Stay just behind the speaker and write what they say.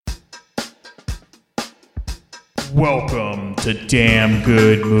Welcome to Damn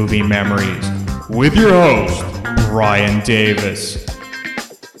Good Movie Memories with your host, Brian Davis.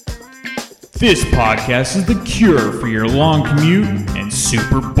 This podcast is the cure for your long commute and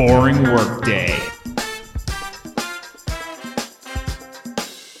super boring workday.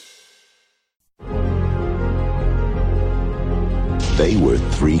 They were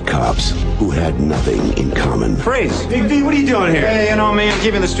three cops who had nothing in common. Freeze! Big V, what are you doing here? Hey, man,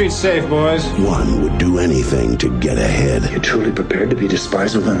 keeping the streets safe, boys. One would do anything to get ahead. You truly prepared to be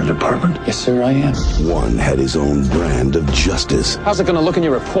despised within a department? Yes, sir, I am. One had his own brand of justice. How's it gonna look in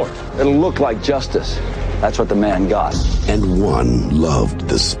your report? It'll look like justice. That's what the man got. And one loved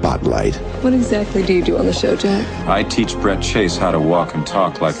the spotlight. What exactly do you do on the show, Jack? I teach Brett Chase how to walk and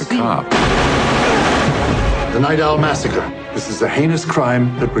talk like a cop. The Night Owl Massacre. This is a heinous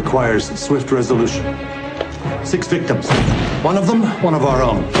crime that requires swift resolution. 6 victims. One of them, one of our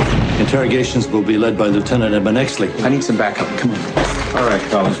own. Interrogations will be led by Lieutenant Eben Exley. I need some backup. Come on. All right,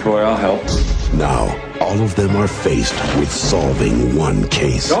 college boy, I'll help. Now, all of them are faced with solving one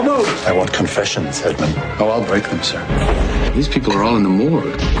case. Don't move! I want confessions, Edmund. Oh, I'll break them, sir. These people are all in the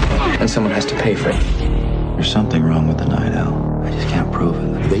morgue. And someone has to pay for it. There's something wrong with the Night Owl. I just can't prove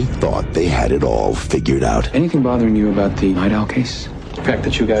it. They thought they had it all figured out. Anything bothering you about the Night Owl case? The fact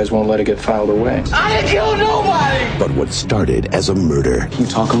that you guys won't let it get filed away. I didn't kill nobody! But what started as a murder You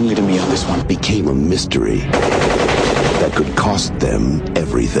talk only to me on this one. became a mystery that could cost them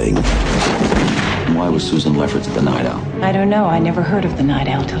everything. Why was Susan Lefferts at the Night Owl? I don't know. I never heard of the Night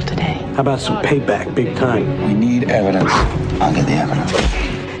Owl till today. How about some payback, big time? We need evidence. I'll get the evidence.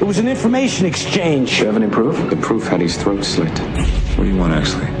 It was an information exchange. You have any proof? The proof had his throat slit. What do you want,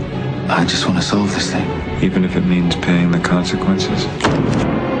 Exley? I just want to solve this thing. Even if it means paying the consequences?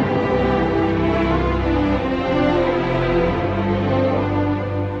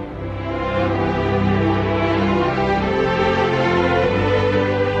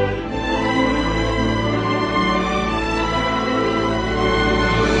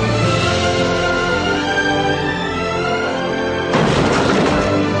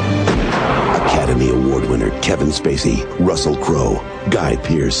 Academy Award winner Kevin Spacey, Russell Crowe, Guy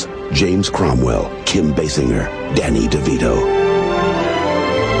Pearce, James Cromwell, Kim Basinger, Danny DeVito.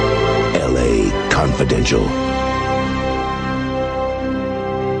 L.A. Confidential.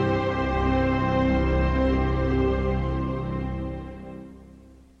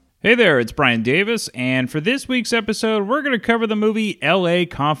 Hey there, it's Brian Davis, and for this week's episode, we're going to cover the movie L.A.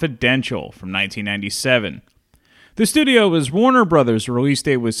 Confidential from 1997. The studio was Warner Brothers. The release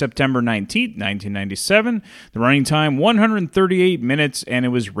date was September 19th, 1997. The running time, 138 minutes, and it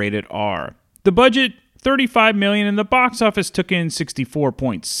was rated R. The budget, $35 million, and the box office took in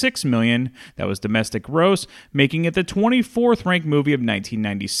 $64.6 million. That was domestic gross, making it the 24th ranked movie of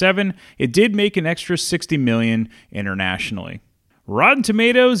 1997. It did make an extra $60 million internationally. Rotten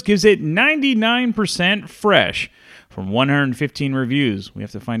Tomatoes gives it 99% fresh from 115 reviews. We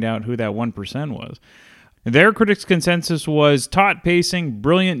have to find out who that 1% was. Their critics' consensus was taut pacing,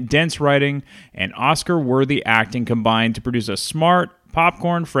 brilliant, dense writing, and Oscar-worthy acting combined to produce a smart,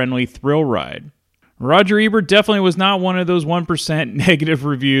 popcorn-friendly thrill ride. Roger Ebert definitely was not one of those 1% negative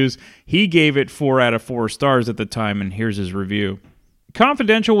reviews. He gave it 4 out of 4 stars at the time, and here's his review.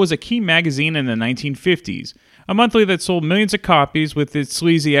 Confidential was a key magazine in the 1950s, a monthly that sold millions of copies with its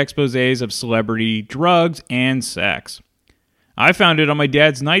sleazy exposés of celebrity, drugs, and sex. I found it on my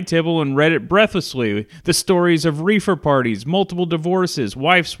dad's night table and read it breathlessly. The stories of reefer parties, multiple divorces,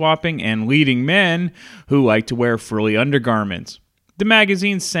 wife swapping, and leading men who like to wear frilly undergarments. The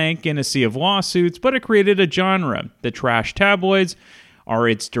magazine sank in a sea of lawsuits, but it created a genre. The trash tabloids are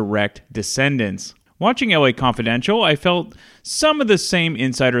its direct descendants. Watching LA Confidential, I felt some of the same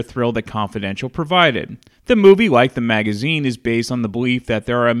insider thrill that Confidential provided. The movie, like the magazine, is based on the belief that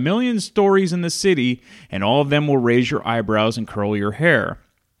there are a million stories in the city, and all of them will raise your eyebrows and curl your hair.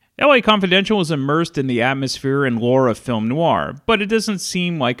 LA Confidential is immersed in the atmosphere and lore of film noir, but it doesn't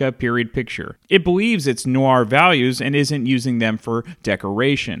seem like a period picture. It believes its noir values and isn't using them for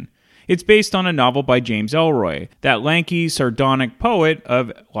decoration. It's based on a novel by James Ellroy, that lanky, sardonic poet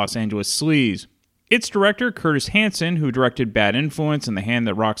of Los Angeles sleaze. Its director, Curtis Hanson, who directed Bad Influence and The Hand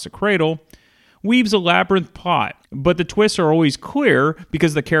That Rocks the Cradle, weaves a labyrinth plot, but the twists are always clear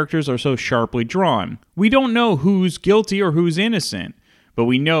because the characters are so sharply drawn. We don't know who's guilty or who's innocent, but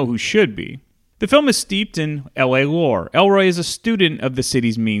we know who should be. The film is steeped in LA lore. Ellroy is a student of the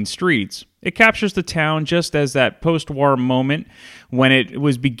city's mean streets. It captures the town just as that post-war moment when it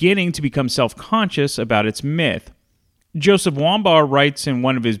was beginning to become self-conscious about its myth. Joseph Wambaugh writes in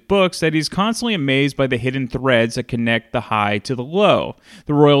one of his books that he's constantly amazed by the hidden threads that connect the high to the low,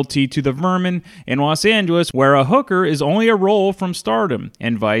 the royalty to the vermin in Los Angeles, where a hooker is only a roll from stardom,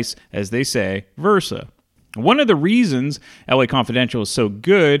 and vice, as they say, versa. One of the reasons LA Confidential is so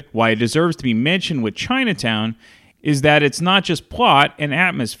good, why it deserves to be mentioned with Chinatown, is that it's not just plot and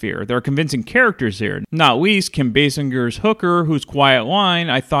atmosphere. There are convincing characters here, not least Kim Basinger's hooker, whose quiet line,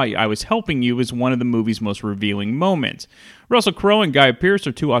 "I thought I was helping you," is one of the movie's most revealing moments. Russell Crowe and Guy Pearce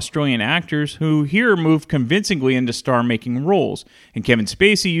are two Australian actors who here move convincingly into star-making roles, and Kevin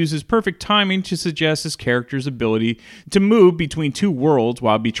Spacey uses perfect timing to suggest his character's ability to move between two worlds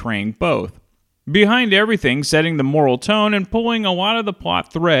while betraying both. Behind everything, setting the moral tone and pulling a lot of the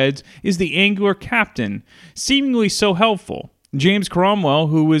plot threads, is the angular captain, seemingly so helpful. James Cromwell,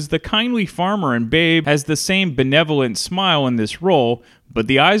 who is the kindly farmer in Babe, has the same benevolent smile in this role, but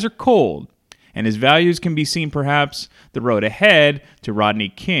the eyes are cold, and his values can be seen perhaps the road ahead to Rodney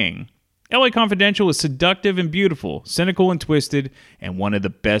King. LA Confidential is seductive and beautiful, cynical and twisted, and one of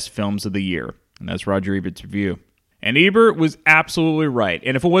the best films of the year. And that's Roger Ebert's review. And Ebert was absolutely right,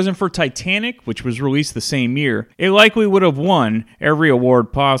 and if it wasn't for Titanic, which was released the same year, it likely would have won every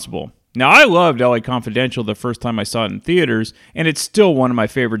award possible. Now, I loved LA Confidential the first time I saw it in theaters, and it's still one of my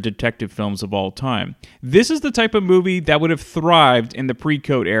favorite detective films of all time. This is the type of movie that would have thrived in the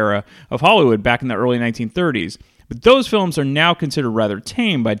pre-code era of Hollywood back in the early 1930s, but those films are now considered rather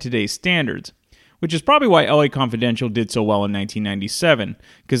tame by today's standards, which is probably why LA Confidential did so well in 1997,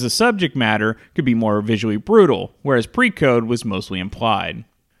 because the subject matter could be more visually brutal, whereas Pre-Code was mostly implied.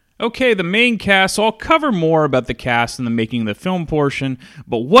 Okay, the main cast, so I'll cover more about the cast in the making of the film portion,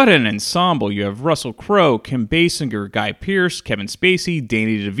 but what an ensemble. You have Russell Crowe, Kim Basinger, Guy Pearce, Kevin Spacey,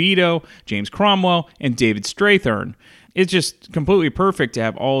 Danny DeVito, James Cromwell, and David Strathairn. It's just completely perfect to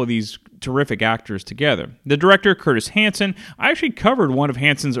have all of these terrific actors together. The director, Curtis Hanson, I actually covered one of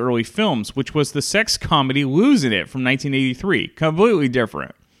Hanson's early films, which was the sex comedy Losing It from 1983. Completely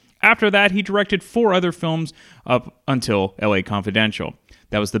different. After that, he directed 4 other films up until LA Confidential.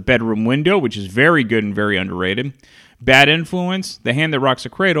 That was The Bedroom Window, which is very good and very underrated, Bad Influence, The Hand That Rocks a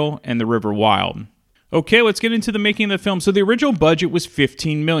Cradle, and The River Wild. Okay, let's get into the making of the film. So the original budget was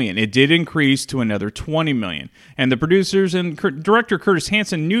 $15 million. It did increase to another $20 million. And the producers and director Curtis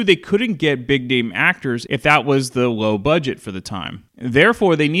Hanson knew they couldn't get big-name actors if that was the low budget for the time.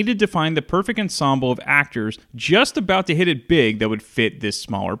 Therefore, they needed to find the perfect ensemble of actors just about to hit it big that would fit this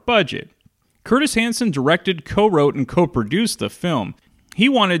smaller budget. Curtis Hanson directed, co-wrote, and co-produced the film. He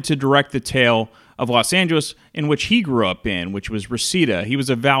wanted to direct the tale of Los Angeles, in which he grew up in, which was Reseda. He was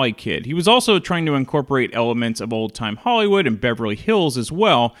a Valley kid. He was also trying to incorporate elements of old-time Hollywood and Beverly Hills as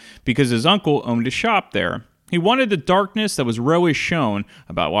well, because his uncle owned a shop there. He wanted the darkness that was rarely shown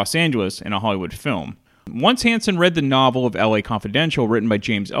about Los Angeles in a Hollywood film. Once Hanson read the novel of LA Confidential written by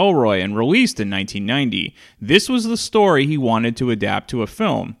James Ellroy and released in 1990, this was the story he wanted to adapt to a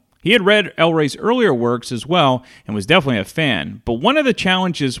film. He had read Ellroy's earlier works as well and was definitely a fan, but one of the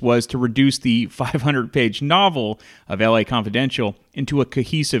challenges was to reduce the 500-page novel of LA Confidential into a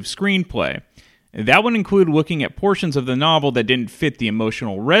cohesive screenplay. That would include looking at portions of the novel that didn't fit the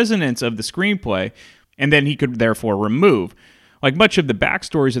emotional resonance of the screenplay, and then he could therefore remove. Like much of the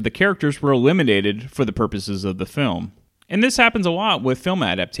backstories of the characters were eliminated for the purposes of the film. And this happens a lot with film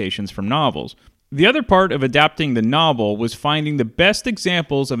adaptations from novels. The other part of adapting the novel was finding the best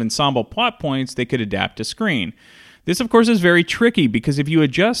examples of ensemble plot points they could adapt to screen. This, of course, is very tricky because if you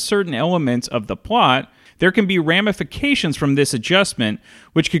adjust certain elements of the plot, there can be ramifications from this adjustment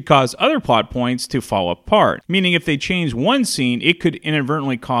which could cause other plot points to fall apart. Meaning if they change one scene, it could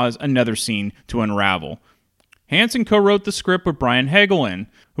inadvertently cause another scene to unravel. Hanson co-wrote the script with Brian Helgeland,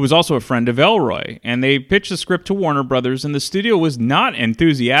 who was also a friend of Ellroy, and they pitched the script to Warner Brothers, and the studio was not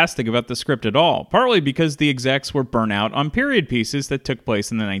enthusiastic about the script at all, partly because the execs were burnt out on period pieces that took place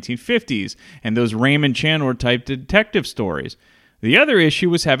in the 1950s, and those Raymond Chandler-type detective stories. The other issue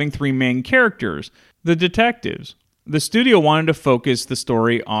was having 3 main characters, the detectives. The studio wanted to focus the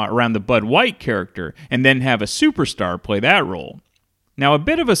story around the Bud White character, and then have a superstar play that role. Now, a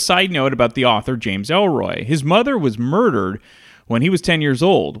bit of a side note about the author, James Ellroy. His mother was murdered when he was 10 years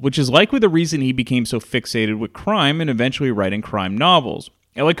old, which is likely the reason he became so fixated with crime and eventually writing crime novels.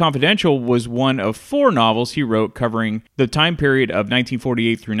 LA Confidential was one of 4 novels he wrote covering the time period of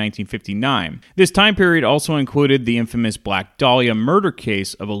 1948 through 1959. This time period also included the infamous Black Dahlia murder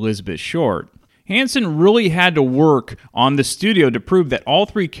case of Elizabeth Short. Hansen really had to work on the studio to prove that all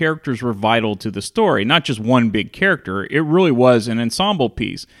three characters were vital to the story, not just one big character. It really was an ensemble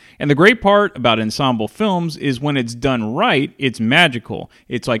piece. And the great part about ensemble films is when it's done right, it's magical.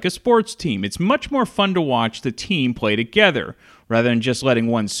 It's like a sports team. It's much more fun to watch the team play together, rather than just letting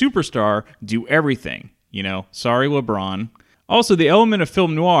one superstar do everything. Sorry, LeBron. Also, the element of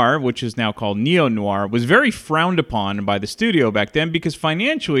film noir, which is now called neo-noir, was very frowned upon by the studio back then because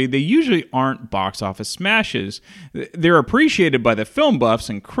financially, they usually aren't box office smashes. They're appreciated by the film buffs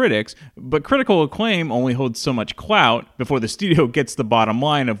and critics, but critical acclaim only holds so much clout before the studio gets the bottom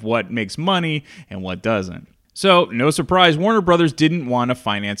line of what makes money and what doesn't. So, no surprise, Warner Brothers didn't want to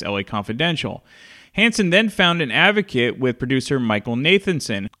finance LA Confidential. Hansen then found an advocate with producer Michael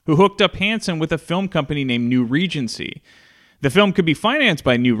Nathanson, who hooked up Hansen with a film company named New Regency. The film could be financed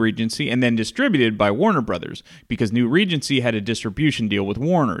by New Regency and then distributed by Warner Brothers, because New Regency had a distribution deal with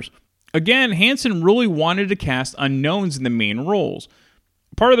Warner's. Again, Hansen really wanted to cast unknowns in the main roles.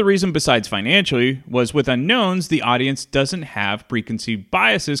 Part of the reason, besides financially, was with unknowns, the audience doesn't have preconceived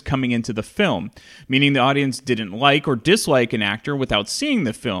biases coming into the film, meaning the audience didn't like or dislike an actor without seeing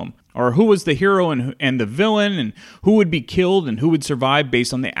the film, or who was the hero and the villain, and who would be killed and who would survive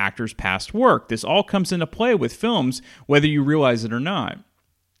based on the actor's past work. This all comes into play with films, whether you realize it or not.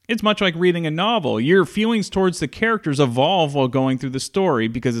 It's much like reading a novel. Your feelings towards the characters evolve while going through the story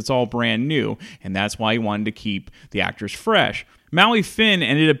because it's all brand new, and that's why you wanted to keep the actors fresh. Maui Finn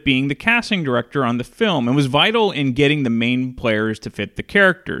ended up being the casting director on the film and was vital in getting the main players to fit the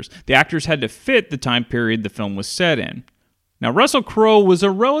characters. The actors had to fit the time period the film was set in. Now, Russell Crowe was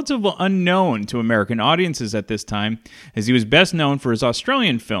a relative unknown to American audiences at this time, as he was best known for his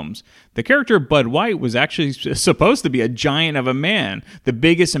Australian films. The character Bud White was actually supposed to be a giant of a man, the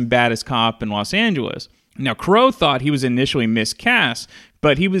biggest and baddest cop in Los Angeles. Now, Crowe thought he was initially miscast,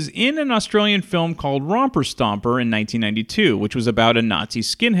 but he was in an Australian film called Romper Stomper in 1992, which was about a Nazi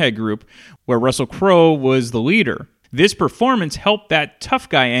skinhead group where Russell Crowe was the leader. This performance helped that tough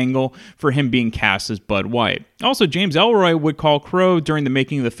guy angle for him being cast as Bud White. Also, James Ellroy would call Crowe during the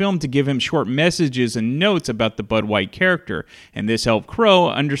making of the film to give him short messages and notes about the Bud White character, and this helped Crowe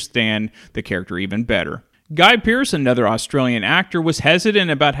understand the character even better. Guy Pearce, another Australian actor, was hesitant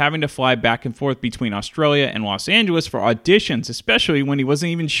about having to fly back and forth between Australia and Los Angeles for auditions, especially when he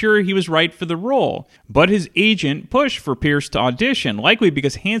wasn't even sure he was right for the role. But his agent pushed for Pearce to audition, likely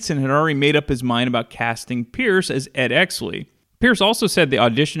because Hansen had already made up his mind about casting Pearce as Ed Exley. Pearce also said the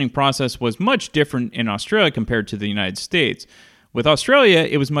auditioning process was much different in Australia compared to the United States. With Australia,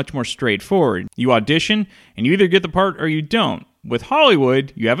 it was much more straightforward. You audition, and you either get the part or you don't. With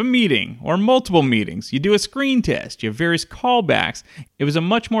Hollywood, you have a meeting, or multiple meetings. You do a screen test. You have various callbacks. It was a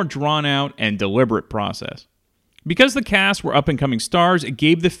much more drawn-out and deliberate process. Because the cast were up-and-coming stars, it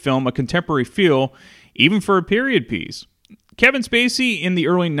gave the film a contemporary feel, even for a period piece. Kevin Spacey in the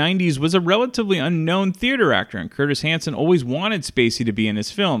early 90s was a relatively unknown theater actor, and Curtis Hanson always wanted Spacey to be in his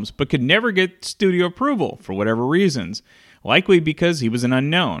films, but could never get studio approval for whatever reasons, likely because he was an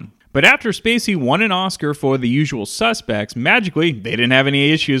unknown. But after Spacey won an Oscar for The Usual Suspects, magically, they didn't have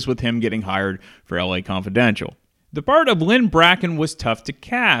any issues with him getting hired for LA Confidential. The part of Lynn Bracken was tough to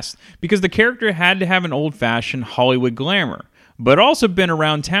cast because the character had to have an old-fashioned Hollywood glamour, but also been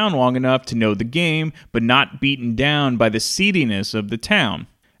around town long enough to know the game, but not beaten down by the seediness of the town.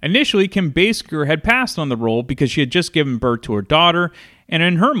 Initially, Kim Basinger had passed on the role because she had just given birth to her daughter, and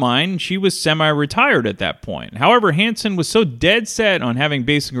in her mind, she was semi-retired at that point. However, Hansen was so dead set on having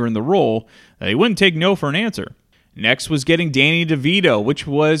Basinger in the role that he wouldn't take no for an answer. Next was getting Danny DeVito, which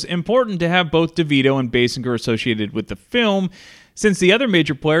was important to have both DeVito and Basinger associated with the film, since the other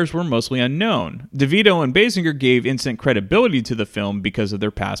major players were mostly unknown. DeVito and Basinger gave instant credibility to the film because of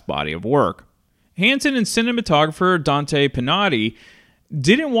their past body of work. Hansen and cinematographer Dante Pinotti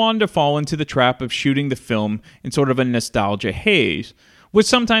didn't want to fall into the trap of shooting the film in sort of a nostalgia haze, which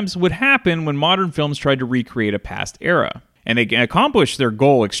sometimes would happen when modern films tried to recreate a past era. And they accomplished their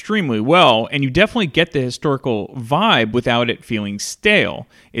goal extremely well, and you definitely get the historical vibe without it feeling stale.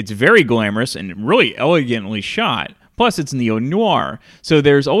 It's very glamorous and really elegantly shot. Plus, it's neo-noir, so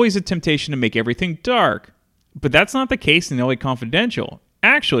there's always a temptation to make everything dark. But that's not the case in LA Confidential.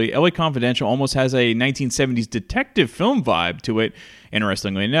 Actually, LA Confidential almost has a 1970s detective film vibe to it,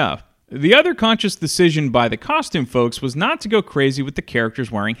 interestingly enough. The other conscious decision by the costume folks was not to go crazy with the characters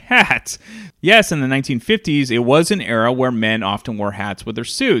wearing hats. Yes, in the 1950s, it was an era where men often wore hats with their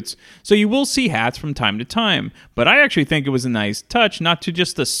suits, so you will see hats from time to time, but I actually think it was a nice touch not to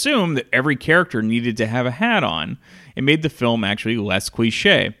just assume that every character needed to have a hat on. It made the film actually less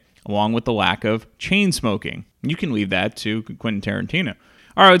cliche, along with the lack of chain smoking. You can leave that to Quentin Tarantino.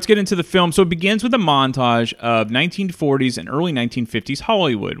 All right, let's get into the film. So it begins with a montage of 1940s and early 1950s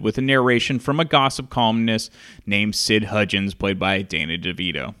Hollywood with a narration from a gossip columnist named Sid Hudgens, played by Danny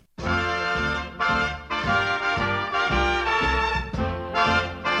DeVito.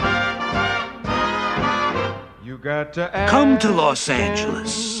 Come to Los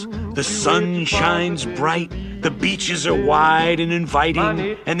Angeles. The sun shines bright, the beaches are wide and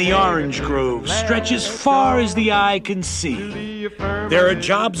inviting, and the orange grove stretches far as the eye can see. There are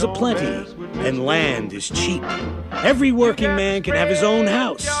jobs aplenty, and land is cheap. Every working man can have his own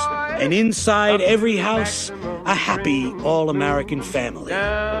house, and inside every house, a happy all-American family.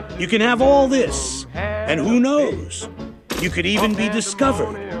 You can have all this, and who knows, you could even be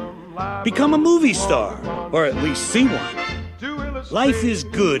discovered. Become a movie star, or at least see one. Life is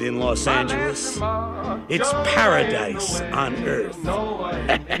good in Los Angeles. It's paradise on earth.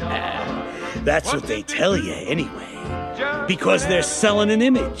 That's what they tell you anyway. Because they're selling an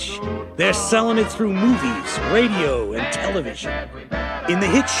image. They're selling it through movies, radio, and television. In the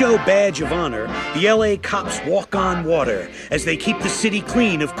hit show Badge of Honor, the LA cops walk on water as they keep the city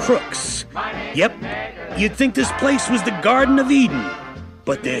clean of crooks. Yep, you'd think this place was the Garden of Eden.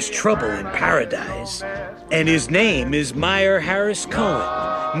 But there's trouble in paradise. And his name is Meyer Harris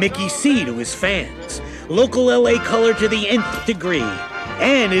Cohen, Mickey C to his fans, local LA color to the nth degree,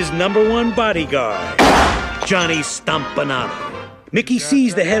 and his #1 bodyguard, Johnny Stompanato. Mickey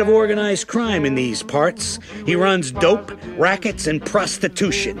C's the head of organized crime in these parts. He runs dope, rackets, and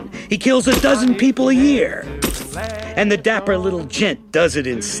prostitution. He kills 12 people a year. And the dapper little gent does it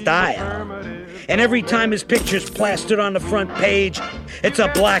in style. And every time his picture's plastered on the front page, it's a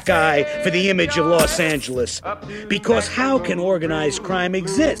black eye for the image of Los Angeles. Because how can organized crime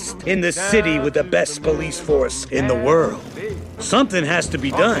exist in the city with the best police force in the world? Something has to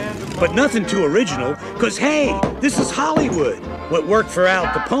be done, but nothing too original, because hey, this is Hollywood. What worked for Al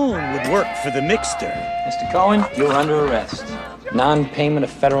Capone would work for the Mixter. Mr. Cohen, you're under arrest. Non-payment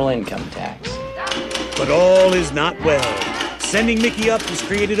of federal income tax. But all is not well. Sending Mickey up has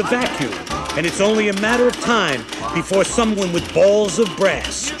created a vacuum, and it's only a matter of time before someone with balls of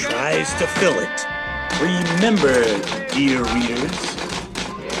brass tries to fill it. Remember, dear readers,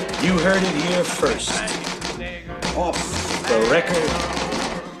 you heard it here first. Off the record,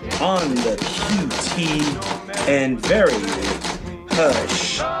 on the QT, and very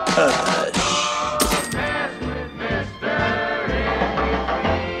hush, hush.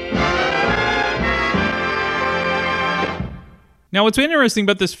 Now, what's interesting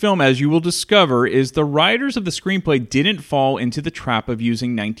about this film, as you will discover, is the writers of the screenplay didn't fall into the trap of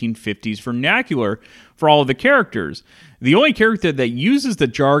using 1950s vernacular for all of the characters. The only character that uses the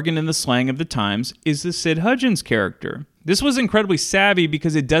jargon and the slang of the times is the Sid Hudgens character. This was incredibly savvy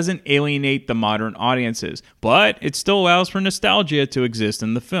because it doesn't alienate the modern audiences, but it still allows for nostalgia to exist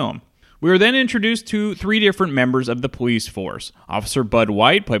in the film. We are then introduced to 3 different members of the police force. Officer Bud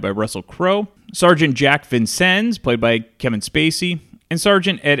White, played by Russell Crowe, Sergeant Jack Vincennes, played by Kevin Spacey, and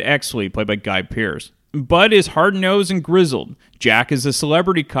Sergeant Ed Exley, played by Guy Pearce. Bud is hard-nosed and grizzled. Jack is a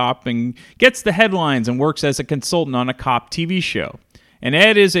celebrity cop and gets the headlines and works as a consultant on a cop TV show. And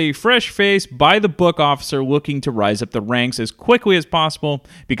Ed is a fresh-faced, by-the-book officer looking to rise up the ranks as quickly as possible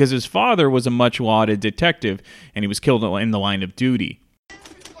because his father was a much-lauded detective and he was killed in the line of duty.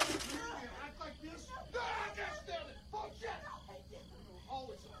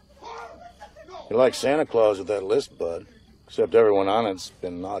 You're like Santa Claus with that list, Bud. Except everyone on it's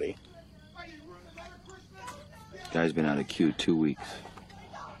been naughty. Guy's been out of queue 2 weeks.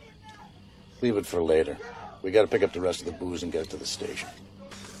 Leave it for later. We gotta pick up the rest of the booze and get it to the station.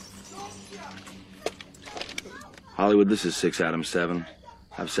 Hollywood, this is 6 Adam 7.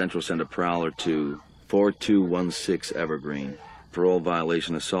 Have Central send a prowler to 4216 Evergreen. Parole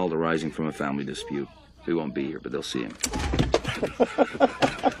violation, assault arising from a family dispute. We won't be here, but they'll see him.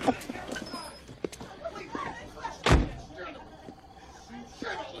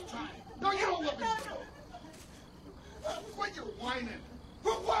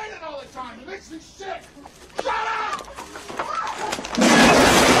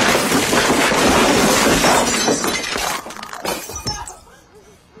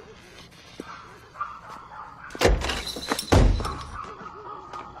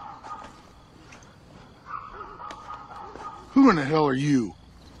 Who in the hell are you?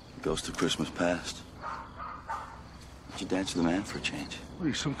 Ghost of Christmas Past. Did you dance with the man for a change? What are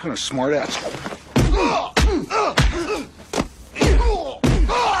you, some kind of smart ass?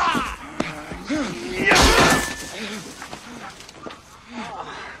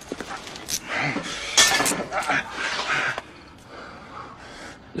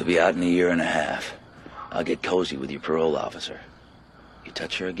 You'll be out in a year and a half. I'll get cozy with your parole officer. You You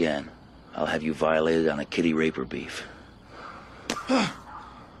touch her again, I'll have you violated on a kitty raper beef.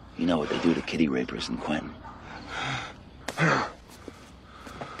 You know what they do to kitty rapers in Quentin.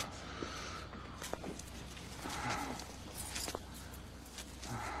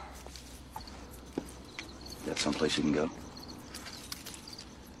 Got someplace you can go?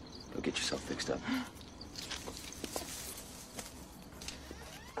 Go get yourself fixed up.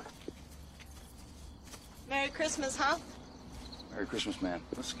 Merry Christmas, huh? Merry Christmas, man.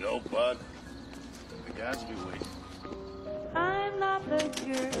 Let's go, bud. The guys will be waiting. I'm not the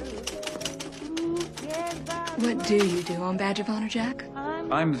girl who cares about. What do you do on Badge of Honor, Jack?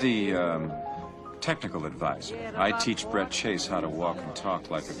 I'm the, technical advisor. I teach Brett Chase how to walk and talk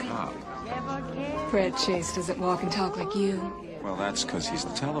like a cop. Brett Chase doesn't walk and talk like you. Well, that's because he's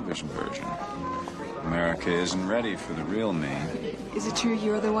the television version. America isn't ready for the real me. Is it true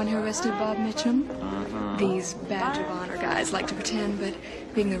you're the one who arrested Bob Mitchum? These Badge of Honor guys like to pretend, but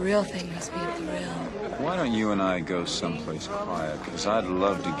being the real thing must be the real. Why don't you and I go someplace quiet? Because I'd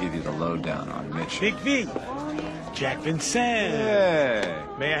love to give you the lowdown on Mitchum. Big V. Jack Vincent. Hey.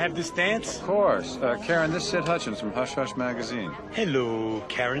 May I have this dance? Of course. Karen, this is Sid Hutchins from Hush Hush Magazine. Hello,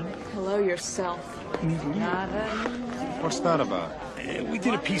 Karen. Hello yourself. What's that about? We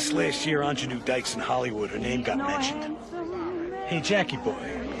did a piece last year on Janue Dykes in Hollywood. Her name got mentioned. Hey, Jackie boy.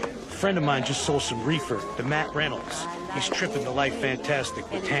 A friend of mine just sold some reefer to Matt Reynolds. He's tripping the life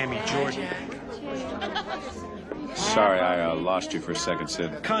fantastic with Tammy Jordan. Sorry, I lost you for a second,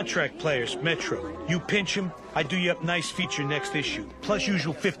 Sid. Contract players, Metro. You pinch him, I do you up nice feature next issue. Plus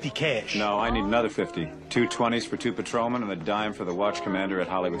usual 50 cash. No, I need another 50. 2 20s for 2 patrolmen and a dime for the watch commander at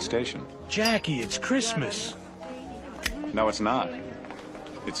Hollywood Station. Jackie, it's Christmas. No, it's not.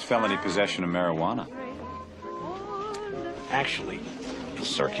 It's felony possession of marijuana. Actually,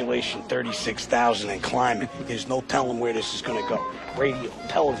 circulation 36,000 and climbing. There's no telling where this is going to go. Radio,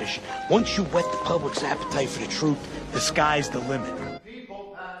 television. Once you whet the public's appetite for the truth, the sky's the limit.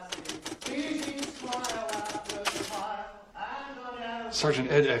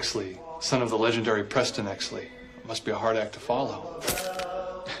 Sergeant Ed Exley, son of the legendary Preston Exley. Must be a hard act to follow.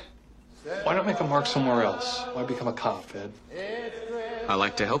 Why not make a mark somewhere else? Why become a cop, Ed? I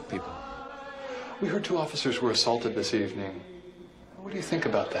like to help people. We heard 2 officers were assaulted this evening. What do you think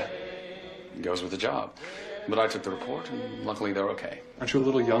about that? It goes with the job. But I took the report, and luckily they're okay. Aren't you a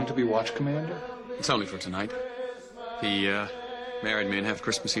little young to be watch commander? It's only for tonight. The married men have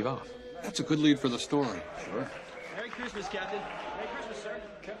Christmas Eve off. That's a good lead for the story. Sure. Merry Christmas, Captain. Merry Christmas, sir.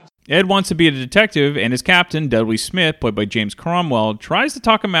 Ed wants to be a detective, and his captain, Dudley Smith, played by James Cromwell, tries to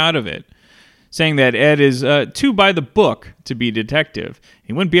talk him out of it, saying that Ed is too by the book to be a detective.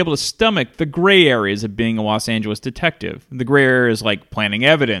 He wouldn't be able to stomach the gray areas of being a Los Angeles detective. The gray areas like planting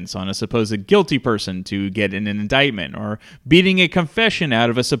evidence on a supposed guilty person to get in an indictment, or beating a confession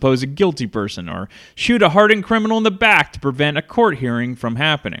out of a supposed guilty person, or shoot a hardened criminal in the back to prevent a court hearing from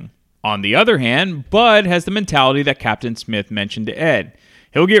happening. On the other hand, Bud has the mentality that Captain Smith mentioned to Ed.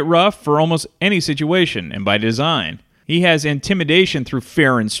 He'll get rough for almost any situation, and by design. He has intimidation through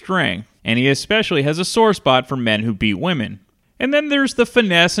fear and strength, and he especially has a sore spot for men who beat women. And then there's the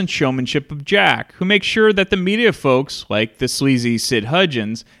finesse and showmanship of Jack, who makes sure that the media folks, like the sleazy Sid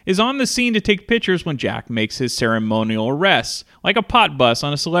Hutchins, is on the scene to take pictures when Jack makes his ceremonial arrests, like a pot bus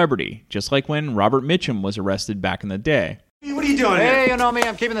on a celebrity, just like when Robert Mitchum was arrested back in the day. What are you doing here? Hey, you know me.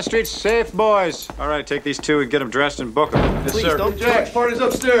 I'm keeping the streets safe, boys. All right, take these 2 and get them dressed and book them. Yes, please, sir. Don't Jack, party's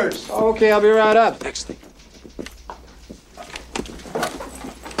upstairs. Okay, I'll be right up. Next thing.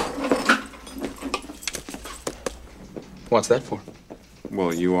 What's that for?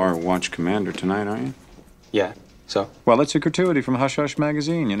 Well, you are watch commander tonight, aren't you? Yeah, so? Well, it's a gratuity from Hush Hush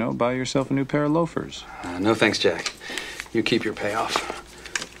Magazine, you know. Buy yourself a new pair of loafers. No thanks, Jack. You keep your payoff.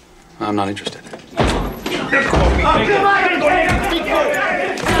 I'm not interested. What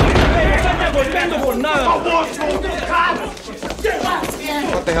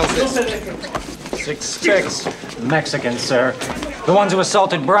the hell's this? 6'6". Mexican, sir. The ones who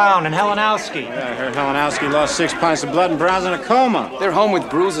assaulted Brown and Helenowski. Yeah, I heard Helenowski lost 6 pints of blood and Brown's in a coma. They're home with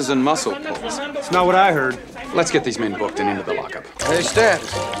bruises and muscle pulls. That's not what I heard. Let's get these men booked and into the lockup. Hey, Stat,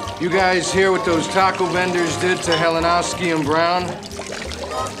 you guys hear what those taco vendors did to Helenowski and Brown?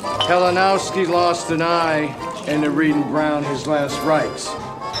 Helenowski lost an eye, and they're reading Brown his last rites.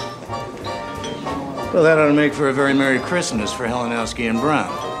 Well, that ought to make for a very Merry Christmas for Helenowski and Brown.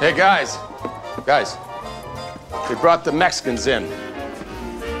 Hey, guys. Guys. They brought the Mexicans in.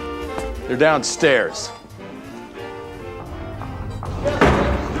 They're downstairs.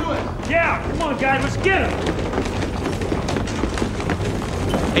 Yeah, come on, guys, let's get him.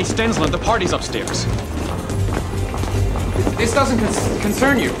 Hey, Stensland, the party's upstairs. This doesn't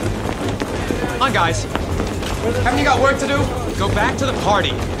concern you. Come on, guys. Haven't you got work to do? Go back to the party.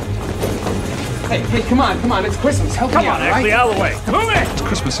 Hey, come on. It's Christmas. Help me out, Come on, Exley, out of the way. Move it! It's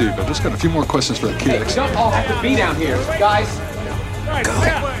Christmas Eve. I've just got a few more questions for the kid. Hey, we don't all have to be down here. Guys. Go.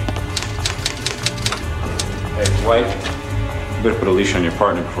 Hey, White, you better put a leash on your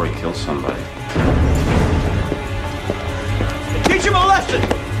partner before he kills somebody. Teach him a lesson!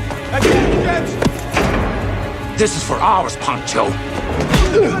 Again, This is for ours, Pancho.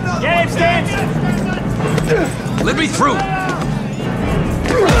 Get him, Stans! Let me through.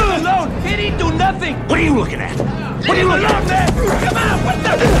 Alone! He didn't do nothing! What are you looking at? What are you looking at? Come on! What the?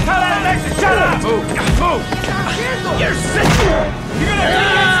 Cut out next and shut up! Move! You're sick! You're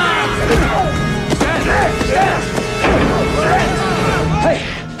gonna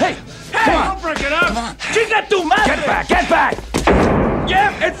Hey! Come on! Don't break it up! Come on! Chica tu madre! Get back!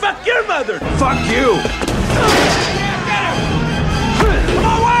 Yeah, and fuck your mother! Fuck you! Come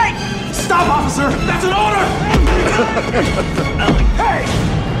on, wait! Stop, officer! That's an order! Hey!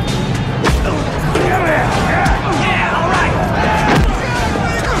 Yeah, all right!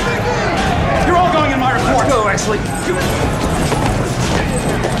 You're all going in my report! Go, Exley!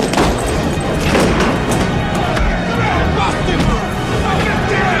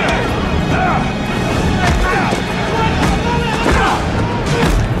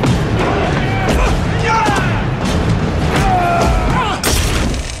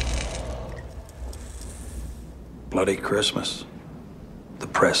 Bloody Christmas. The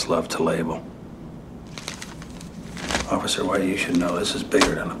press love to label. Officer White, you should know this is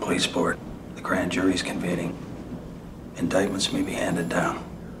bigger than a police board. The grand jury's convening. Indictments may be handed down.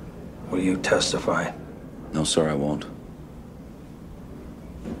 Will you testify? No, sir, I won't.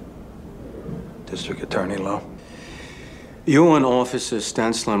 District Attorney Lowe? You and Officer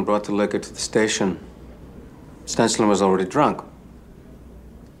Stenslin brought the liquor to the station. Stenslin was already drunk.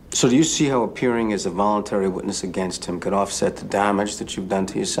 So do you see how appearing as a voluntary witness against him could offset the damage that you've done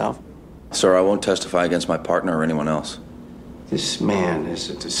to yourself? Sir, I won't testify against my partner or anyone else. This man is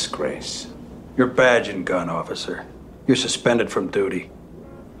a disgrace. You're badge and gun, officer. You're suspended from duty.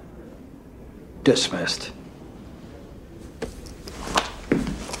 Dismissed.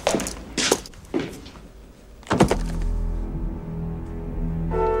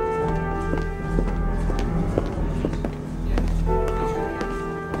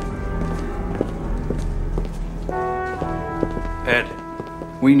 Ed,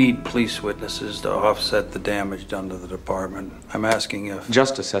 we need police witnesses to offset the damage done to the department. I'm asking if...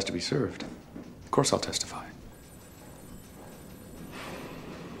 Justice has to be served. Of course I'll testify.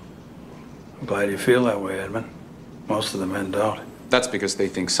 I'm glad you feel that way, Edmund. Most of the men don't. That's because they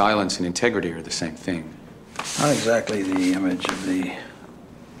think silence and integrity are the same thing. Not exactly the image of the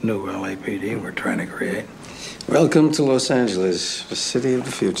new LAPD we're trying to create. Welcome to Los Angeles, the city of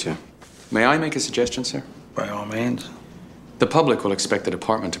the future. May I make a suggestion, sir? By all means. The public will expect the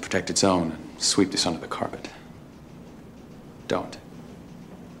department to protect its own and sweep this under the carpet. Don't.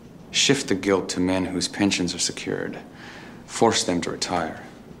 Shift the guilt to men whose pensions are secured. Force them to retire.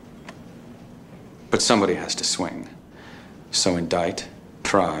 But somebody has to swing. So indict,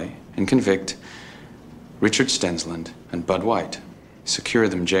 try, and convict Richard Stensland and Bud White. Secure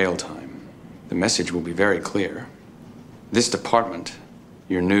them jail time. The message will be very clear. This department,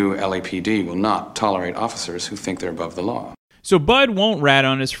 your new LAPD, will not tolerate officers who think they're above the law. So Bud won't rat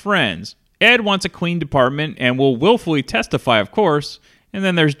on his friends. Ed wants a clean department and will willfully testify, of course. And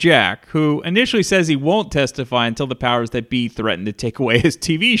then there's Jack, who initially says he won't testify until the powers that be threaten to take away his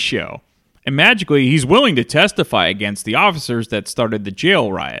TV show. And magically, he's willing to testify against the officers that started the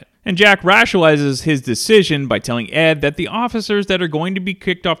jail riot. And Jack rationalizes his decision by telling Ed that the officers that are going to be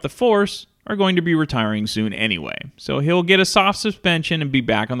kicked off the force are going to be retiring soon anyway. So he'll get a soft suspension and be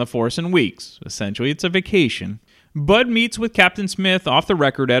back on the force in weeks. Essentially, it's a vacation. Bud meets with Captain Smith off the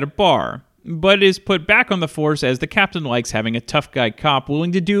record at a bar. Bud is put back on the force as the captain likes having a tough guy cop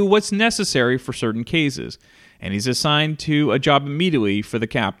willing to do what's necessary for certain cases. And he's assigned to a job immediately for the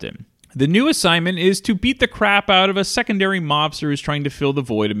captain. The new assignment is to beat the crap out of a secondary mobster who's trying to fill the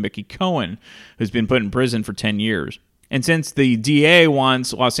void of Mickey Cohen, who's been put in prison for 10 years. And since the DA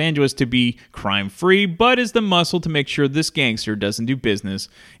wants Los Angeles to be crime-free, Bud is the muscle to make sure this gangster doesn't do business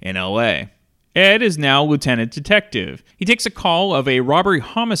in LA. Ed is now lieutenant detective. He takes a call of a robbery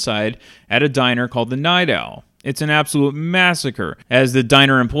homicide at a diner called the Night Owl. It's an absolute massacre, as the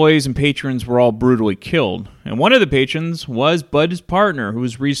diner employees and patrons were all brutally killed. And one of the patrons was Bud's partner, who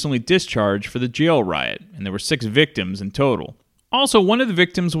was recently discharged for the jail riot, and there were 6 victims in total. Also, one of the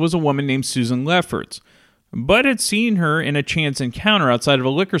victims was a woman named Susan Lefferts. Bud had seen her in a chance encounter outside of a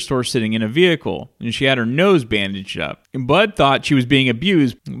liquor store sitting in a vehicle, and she had her nose bandaged up. Bud thought she was being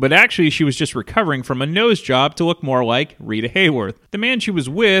abused, but actually she was just recovering from a nose job to look more like Rita Hayworth. The man she was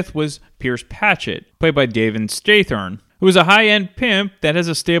with was Pierce Patchett, played by David Strathairn, who is a high-end pimp that has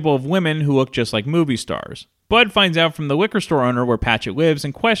a stable of women who look just like movie stars. Bud finds out from the liquor store owner where Patchett lives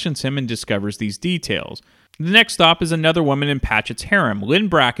and questions him and discovers these details. The next stop is another woman in Patchett's harem, Lynn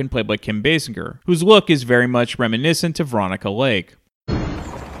Bracken, played by Kim Basinger, whose look is very much reminiscent of Veronica Lake. Come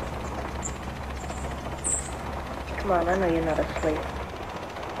on, I know you're not asleep.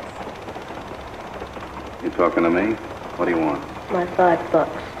 You talking to me? What do you want? My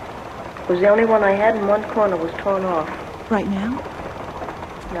 $5. It was the only one I had, and one corner was torn off. Right now?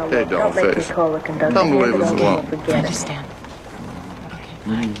 No, Hey, look, don't make me Dollface. call the conductor. Tell me Hand leave it us over alone. and forget it. Understand.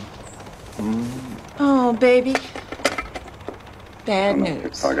 Oh, baby. Bad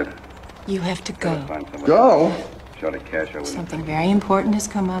news. Pocket. You have to go. Go? Shorty cash over. Something very important has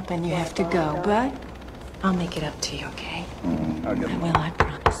come up and you have to go. But I'll make it up to you, okay? I'll get I will, I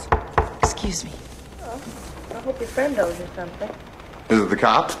promise. Excuse me. Oh, I hope your friend owes you something. Is it the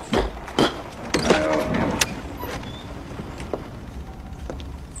cops?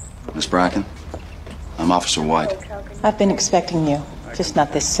 Miss Bracken, I'm Officer White. I've been expecting you, just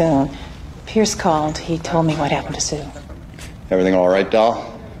not this soon. Pierce called. He told me what happened to Sue. Everything all right,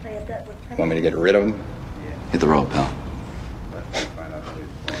 doll? Want me to get rid of him? Hit the road, pal.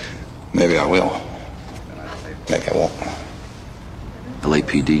 Maybe I will. Maybe I won't.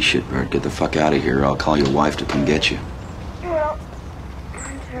 LAPD shitbird, get the fuck out of here or I'll call your wife to come get you. Well,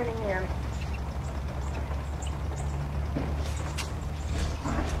 I'm turning in.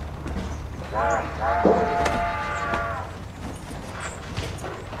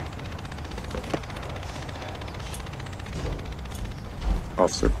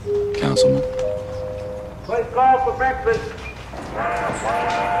 Officer. Councilman. Please call for breakfast.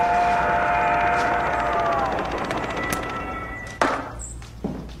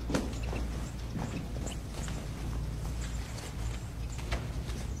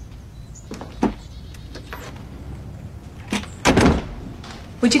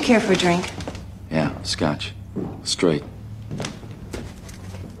 Would you care for a drink? Yeah, scotch. Straight.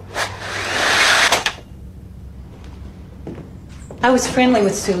 I was friendly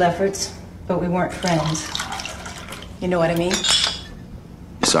with Sue Lefferts, but we weren't friends. You know what I mean?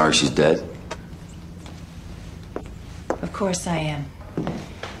 You sorry she's dead? Of course I am.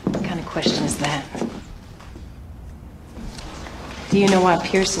 What kind of question is that? Do you know why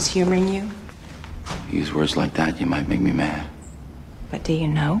Pierce is humoring you? Use words like that, you might make me mad. But do you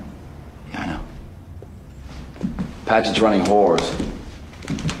know? Yeah, I know. Patchett's running whores.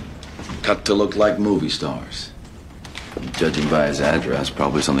 Cut to look like movie stars. Judging by his address,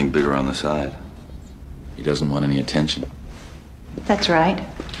 probably something bigger on the side. He doesn't want any attention. That's right.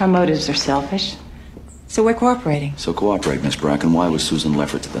 Our motives are selfish. So we're cooperating. So cooperate, Miss Bracken. Why was Susan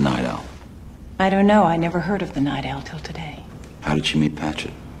Lefferts at the Night Owl? I don't know. I never heard of the Night Owl till today. How did she meet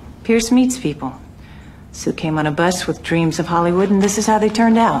Patchett? Pierce meets people. Sue came on a bus with dreams of Hollywood, and this is how they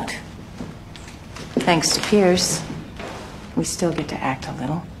turned out. Thanks to Pierce, we still get to act a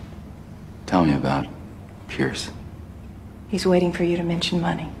little. Tell me about Pierce. He's waiting for you to mention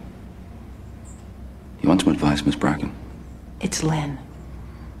money. You want some advice, Miss Bracken? It's Lynn.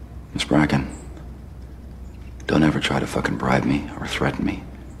 Miss Bracken, don't ever try to fucking bribe me or threaten me,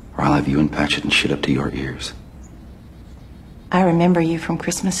 or I'll have you and Patchett and shit up to your ears. I remember you from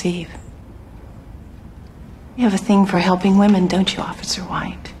Christmas Eve. You have a thing for helping women, don't you, Officer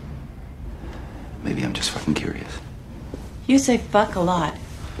White? Maybe I'm just fucking curious. You say fuck a lot.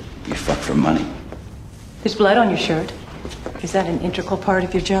 You fuck for money? There's blood on your shirt. Is that an integral part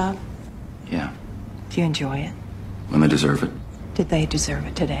of your job? Yeah. Do you enjoy it? When they deserve it. Did they deserve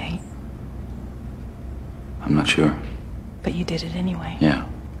it today? I'm not sure. But you did it anyway. Yeah.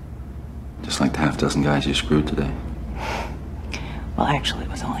 Just like the half dozen guys you screwed today. Well, actually, it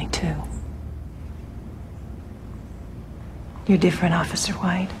was only 2. You're different, Officer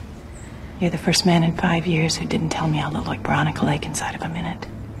White. You're the first man in 5 years who didn't tell me I look like Veronica Lake inside of a minute.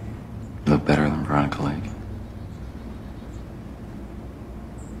 You look better than Veronica Lake.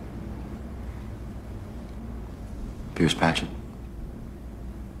 Pierce Patchett.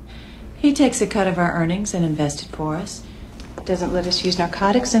 He takes a cut of our earnings and invests it for us. Doesn't let us use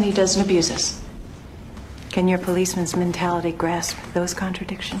narcotics, and he doesn't abuse us. Can your policeman's mentality grasp those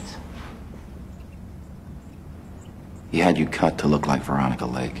contradictions? He had you cut to look like Veronica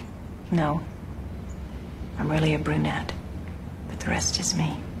Lake. No. I'm really a brunette. But the rest is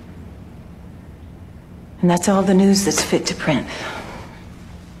me. And that's all the news that's fit to print.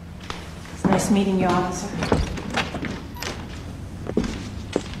 It's nice Nice meeting you, officer.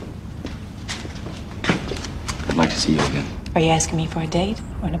 I'd like to see you again. Are you asking me for a date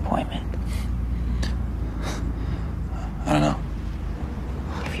or an appointment? I don't know.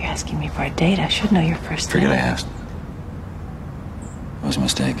 If you're asking me for a date, I should know your first name. Forget I asked. It was a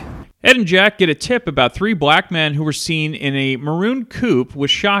mistake. Ed and Jack get a tip about 3 black men who were seen in a maroon coupe with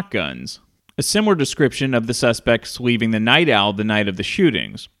shotguns. A similar description of the suspects leaving the Night Owl the night of the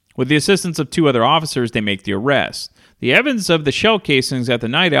shootings. With the assistance of 2 other officers, they make the arrest. The evidence of the shell casings at the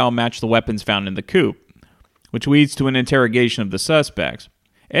Night Owl match the weapons found in the coupe, which leads to an interrogation of the suspects.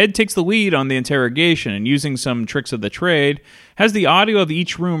 Ed takes the lead on the interrogation and, using some tricks of the trade, has the audio of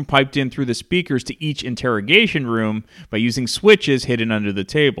each room piped in through the speakers to each interrogation room by using switches hidden under the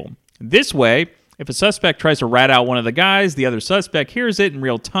table. This way, if a suspect tries to rat out one of the guys, the other suspect hears it in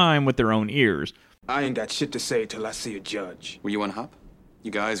real time with their own ears. I ain't got shit to say till I see a judge. Were you on hop? You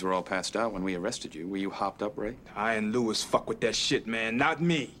guys were all passed out when we arrested you. Were you hopped up, Ray? I and Lewis fuck with that shit, man, not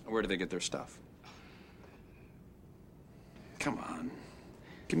me. Where do they get their stuff? Come on.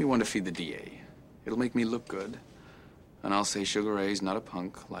 Give me one to feed the DA. It'll make me look good. And I'll say Sugar Ray's not a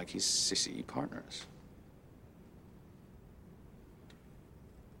punk like his sissy partners.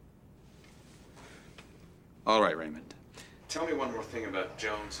 All right, Raymond. Tell me one more thing about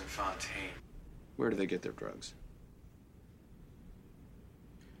Jones and Fontaine. Where do they get their drugs?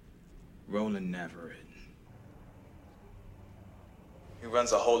 Roland Navarrete. He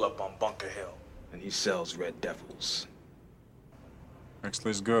runs a hole up on Bunker Hill, and he sells Red Devils.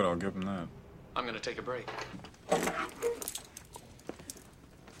 Exley's good, I'll give him that. I'm gonna take a break.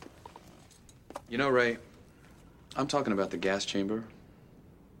 You know, Ray, I'm talking about the gas chamber,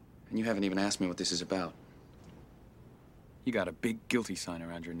 and you haven't even asked me what this is about. You got a big guilty sign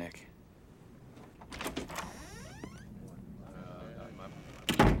around your neck.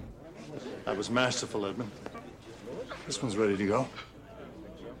 That was masterful, Edmund. This one's ready to go.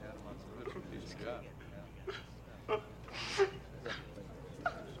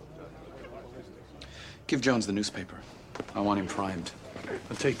 Give Jones the newspaper. I want him primed.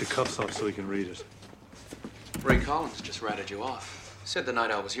 And take the cuffs off so he can read it. Ray Collins just ratted you off. Said the Night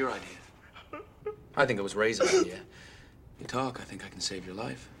Owl was your idea. I think it was Ray's idea. You talk, I think I can save your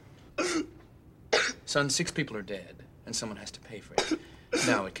life. Son, 6 people are dead, and someone has to pay for it.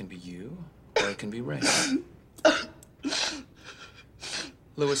 Now it can be you, or it can be Ray.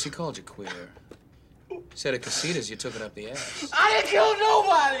 Lewis, he called you queer. Said at Casitas you took it up the ass. I didn't kill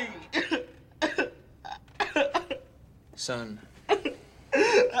nobody! Son,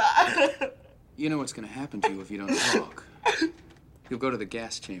 you know what's gonna happen to you if you don't talk. You'll go to the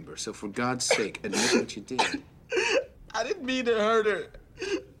gas chamber, so for God's sake, admit what you did. I didn't mean to hurt her.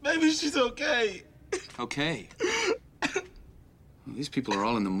 Maybe she's okay. Okay. Well, these people are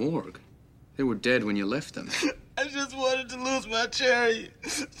all in the morgue. They were dead when you left them. I just wanted to lose my cherry.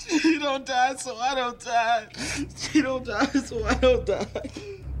 She don't die, so I don't die. She don't die, so I don't die.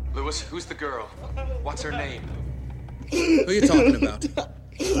 Lewis, who's the girl? What's her name? Who are you talking about?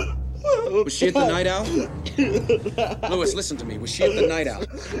 Was she at the Night Owl? Lewis, listen to me. Was she at the Night Owl?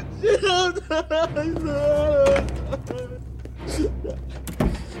 She don't die.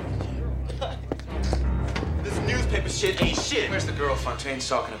 This newspaper shit ain't shit. Where's the girl Fontaine's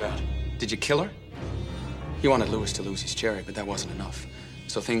talking about? Did you kill her? You wanted Lewis to lose his cherry, but that wasn't enough.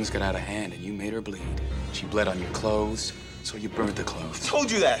 So things got out of hand and you made her bleed. She bled on your clothes, so you burned the clothes. I told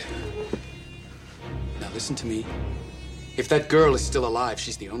you that. Now listen to me. If that girl is still alive,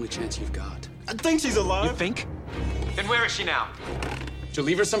 she's the only chance you've got. I think she's alive. You think? Then where is she now? Did you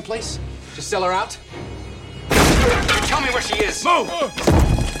leave her someplace? Just sell her out? Tell me where she is. Move!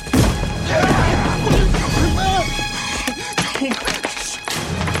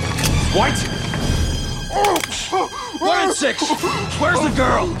 White! Line 6! Where's the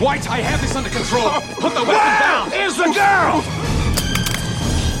girl? White, I have this under control. Put the weapon down! Here's the girl!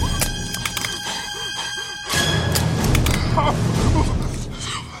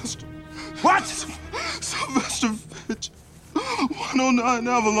 What? Sylvester Fitch. 109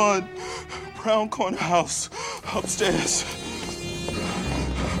 Avalon. Brown Corner House. Upstairs.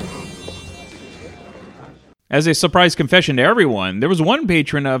 As a surprise confession to everyone, there was one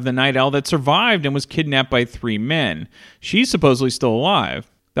patron of the Night Owl that survived and was kidnapped by 3 men. She's supposedly still alive.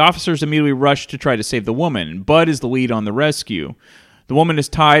 The officers immediately rush to try to save the woman. Bud is the lead on the rescue. The woman is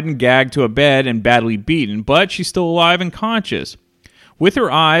tied and gagged to a bed and badly beaten, but she's still alive and conscious. With her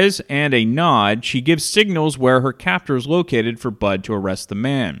eyes and a nod, she gives signals where her captor is located for Bud to arrest the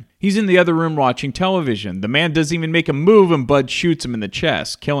man. He's in the other room watching television. The man doesn't even make a move and Bud shoots him in the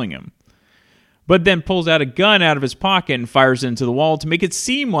chest, killing him. Bud then pulls out a gun out of his pocket and fires it into the wall to make it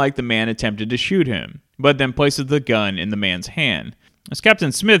seem like the man attempted to shoot him. Bud then places the gun in the man's hand. As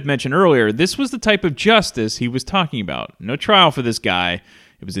Captain Smith mentioned earlier, this was the type of justice he was talking about. No trial for this guy.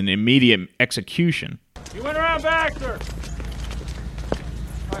 It was an immediate execution. You went around back, sir.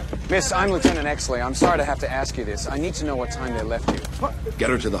 Miss, I'm Lieutenant Exley. I'm sorry to have to ask you this. I need to know what time they left you. Get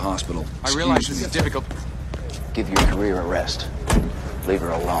her to the hospital. I realize this is difficult. Give you a career arrest. Leave her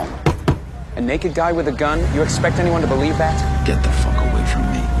alone. A naked guy with a gun? You expect anyone to believe that? Get the fuck away from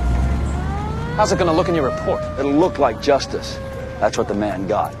me. How's it gonna look in your report? It'll look like justice. That's what the man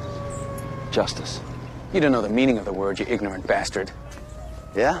got. Justice. You don't know the meaning of the word, you ignorant bastard.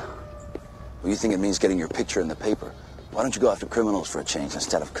 Yeah? Well, you think it means getting your picture in the paper. Why don't you go after criminals for a change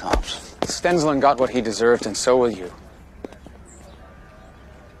instead of cops? Stensland got what he deserved, and so will you.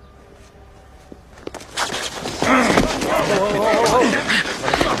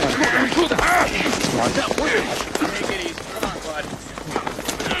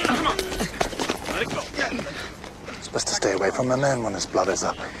 Supposed to stay away from the man when his blood is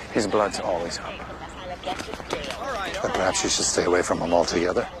up. His blood's always up. But perhaps you should stay away from him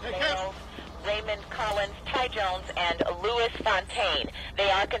altogether. Raymond Collins, Ty Jones, and Louis Fontaine. They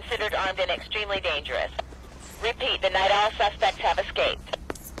are considered armed and extremely dangerous. Repeat, the Night Owl suspects have escaped.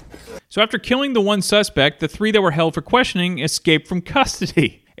 So after killing the one suspect, the three that were held for questioning escaped from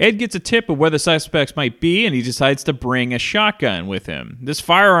custody. Ed gets a tip of where the suspects might be, and he decides to bring a shotgun with him. This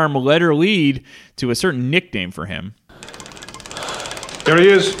firearm will later lead to a certain nickname for him. There he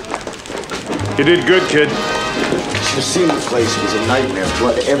is. You did good, kid. The scene of the place was a nightmare.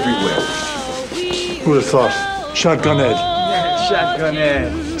 Blood everywhere. Who'd have thought? Shotgun Ed. Shotgun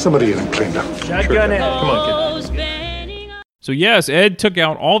Ed. Somebody get him cleaned up. Shotgun Ed. Come on, kid. So yes, Ed took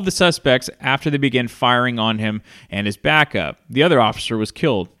out all of the suspects after they began firing on him and his backup. The other officer was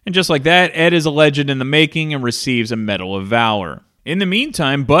killed. And just like that, Ed is a legend in the making and receives a Medal of Valor. In the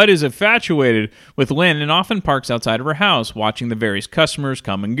meantime, Bud is infatuated with Lynn and often parks outside of her house, watching the various customers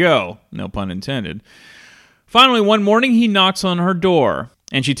come and go. No pun intended. Finally, one morning, he knocks on her door,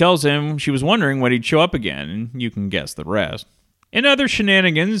 and she tells him she was wondering when he'd show up again, and you can guess the rest. In other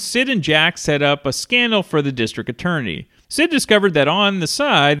shenanigans, Sid and Jack set up a scandal for the district attorney. Sid discovered that on the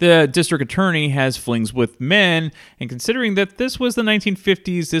side, the district attorney has flings with men, and considering that this was the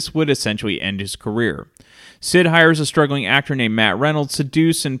 1950s, this would essentially end his career. Sid hires a struggling actor named Matt Reynolds to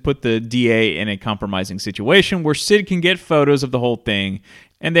seduce and put the DA in a compromising situation where Sid can get photos of the whole thing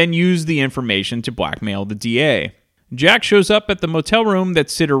and then use the information to blackmail the DA. Jack shows up at the motel room that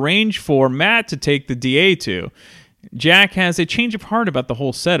Sid arranged for Matt to take the DA to. Jack has a change of heart about the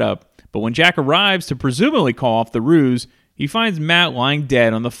whole setup, but when Jack arrives to presumably call off the ruse, he finds Matt lying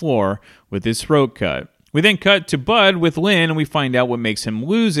dead on the floor with his throat cut. We then cut to Bud with Lynn, and we find out what makes him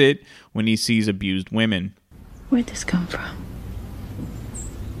lose it when he sees abused women. Where'd this come from?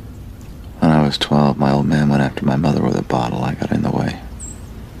 When I was 12, my old man went after my mother with a bottle. I got in the way.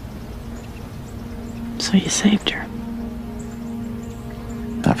 So you saved her.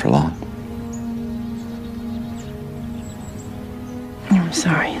 Not for long. I'm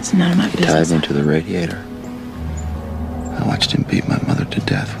sorry, it's none of my He business. tied me to the radiator. I watched him beat my mother to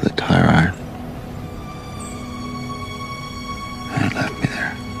death with a tire iron. And he left me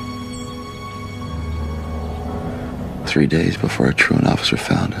there. 3 days before a truant officer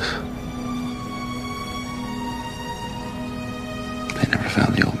found us. They never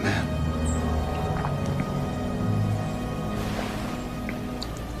found the old man.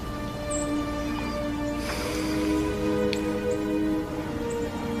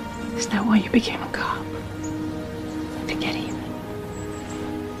 Is that why you became a cop? To get even?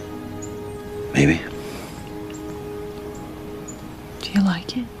 Maybe. Do you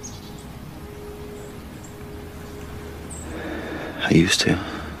like it? I used to.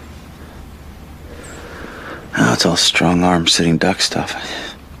 Now it's all strong-arm sitting duck stuff.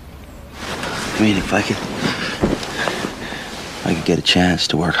 I mean, if I could get a chance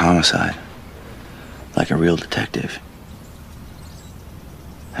to work homicide, like a real detective.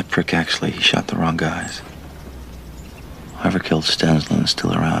 That prick actually, he shot the wrong guys. Whoever killed Stensland is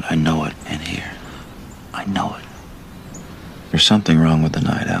still around. I know it in here. I know it. There's something wrong with the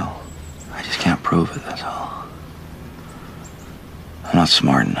Night Owl. I just can't prove it, that's all. I'm not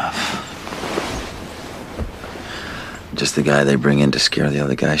smart enough. Just the guy they bring in to scare the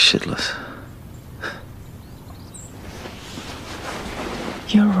other guys shitless.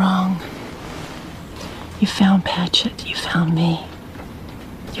 You're wrong. You found Patchett. You found me.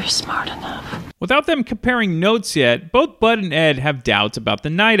 You're smart enough. Without them comparing notes yet, both Bud and Ed have doubts about the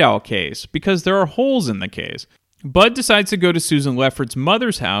Night Owl case because there are holes in the case. Bud decides to go to Susan Lefferts'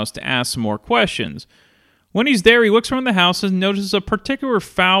 mother's house to ask some more questions. When he's there, he looks around the house and notices a particular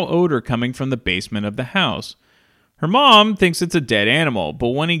foul odor coming from the basement of the house. Her mom thinks it's a dead animal, but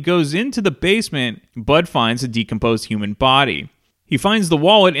when he goes into the basement, Bud finds a decomposed human body. He finds the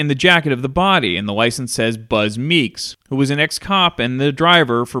wallet in the jacket of the body, and the license says Buzz Meeks, who was an ex-cop and the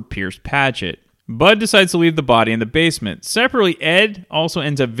driver for Pierce Patchett. Bud decides to leave the body in the basement. Separately, Ed also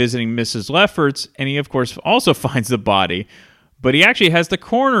ends up visiting Mrs. Lefferts, and he, of course, also finds the body. But he actually has the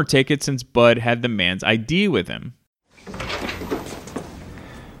coroner take it since Bud had the man's ID with him.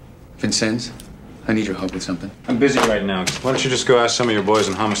 Vincennes, I need your help with something. I'm busy right now. Why don't you just go ask some of your boys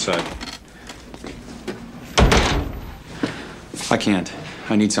in homicide? I can't.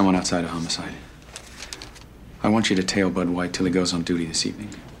 I need someone outside of homicide. I want you to tail Bud White till he goes on duty this evening.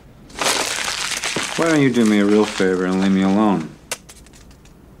 Why don't you do me a real favor and leave me alone?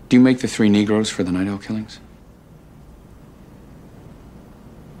 Do you make the 3 Negroes for the Night Owl killings?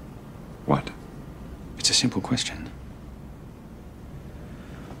 What? It's a simple question.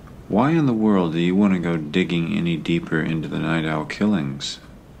 Why in the world do you want to go digging any deeper into the Night Owl killings,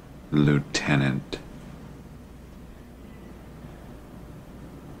 Lieutenant?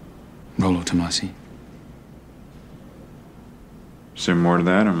 Rollo Tomasi. Is there more to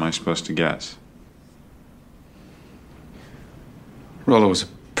that, or am I supposed to guess? Rollo was a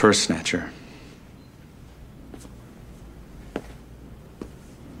purse snatcher.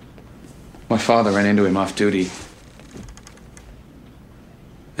 My father ran into him off duty.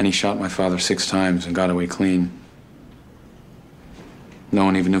 And he shot my father 6 times and got away clean. No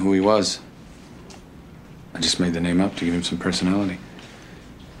one even knew who he was. I just made the name up to give him some personality.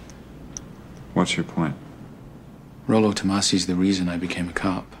 What's your point? Rollo Tomasi's the reason I became a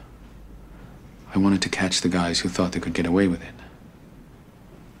cop. I wanted to catch the guys who thought they could get away with it.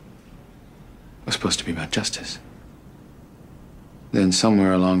 It was supposed to be about justice. Then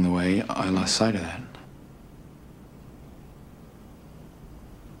somewhere along the way, I lost sight of that.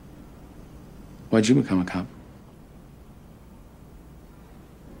 Why'd you become a cop?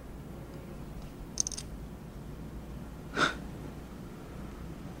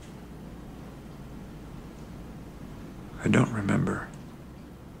 I don't remember.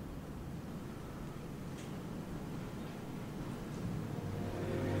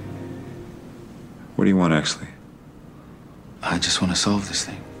 What do you want, Exley? I just want to solve this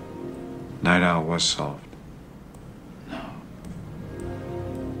thing. Night Owl was solved.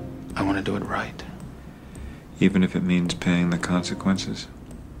 I want to do it right. Even if it means paying the consequences?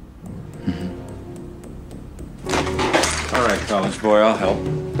 All right, college boy, I'll help.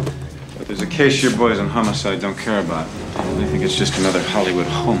 But there's a case your boys on homicide don't care about. They think it's just another Hollywood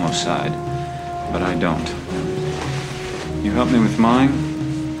homicide. But I don't. You help me with mine,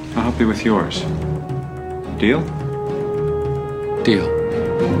 I'll help you with yours. Deal? Deal.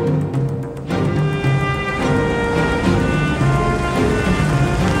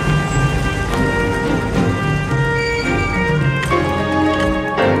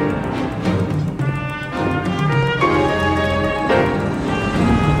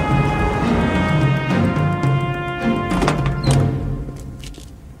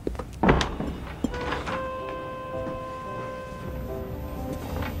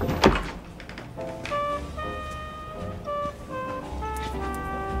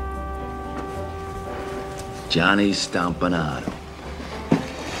 Johnny Stompanato.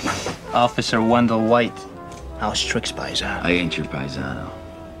 Officer Wendell White. How's Trix paisano? I ain't your paisano.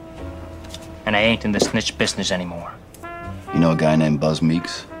 And I ain't in the snitch business anymore. You know a guy named Buzz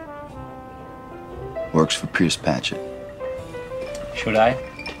Meeks? Works for Pierce Patchett. Should I?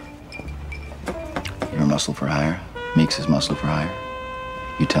 You're muscle for hire. Meeks is muscle for hire.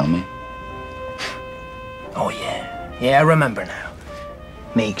 You tell me. Oh, yeah. Yeah, I remember now.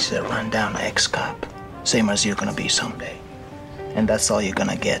 Meeks a rundown ex-cop. Same as you're gonna be someday. And that's all you're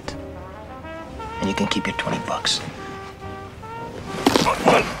gonna get. And you can keep your $20.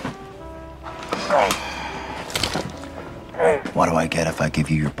 What do I get if I give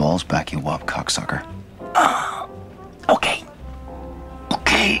you your balls back, you wop cocksucker? Okay.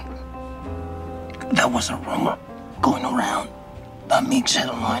 Okay. There was a rumor going around that Meeks had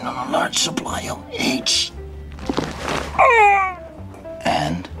a line on a large supply of H.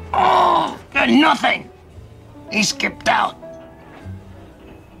 And? Nothing. He skipped out.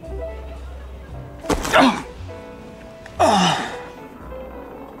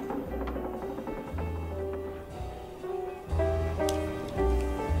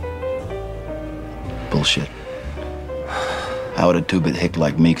 Bullshit. How would a two-bit hick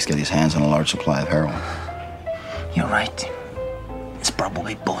like Meeks get his hands on a large supply of heroin? You're right. It's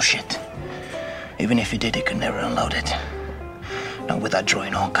probably bullshit. Even if you did, you could never unload it. Not without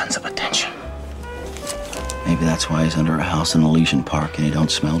drawing all kinds of attention. Maybe that's why he's under a house in Elysian Park and he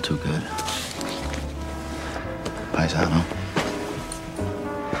don't smell too good. Paisano.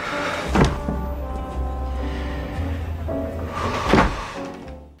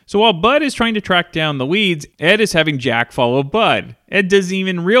 So while Bud is trying to track down the leads, Ed is having Jack follow Bud. Ed doesn't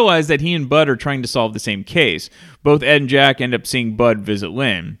even realize that he and Bud are trying to solve the same case. Both Ed and Jack end up seeing Bud visit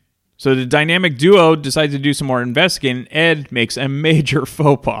Lynn. So the dynamic duo decides to do some more investigating, and Ed makes a major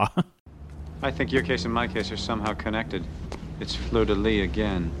faux pas. I think your case and my case are somehow connected. It's fleur-de-lis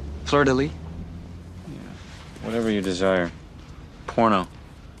again. Fleur-de-lis? Yeah. Whatever you desire. Porno.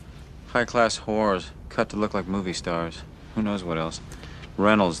 High-class whores, cut to look like movie stars. Who knows what else?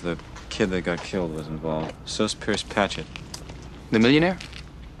 Reynolds, the kid that got killed, was involved. So's Pierce Patchett. The millionaire?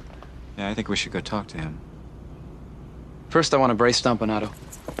 Yeah, I think we should go talk to him. First, I want to brace Stompanato.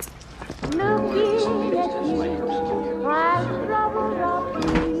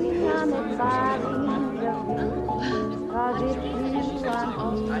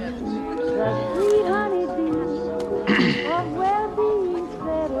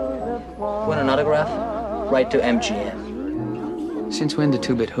 Want an autograph? Write to MGM. Since when do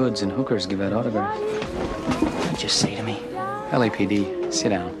two-bit hoods and hookers give out autographs? What'd you just say to me? LAPD, sit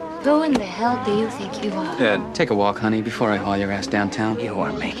down. Who in the hell do you think you are? Ed, take a walk, honey, before I haul your ass downtown. You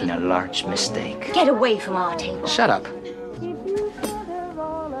are making a large mistake. Get away from our table. Shut up.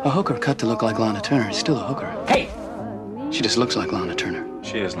 A hooker cut to look like Lana Turner is still a hooker. Hey! She just looks like Lana Turner.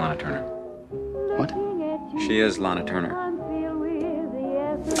 She is Lana Turner. What? She is Lana Turner.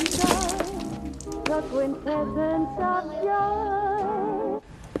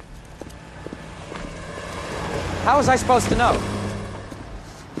 How was I supposed to know?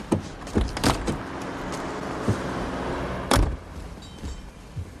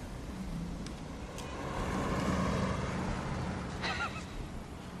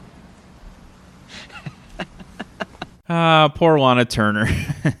 Poor Lana Turner.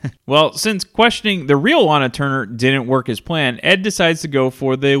 Well, since questioning the real Lana Turner didn't work as planned, Ed decides to go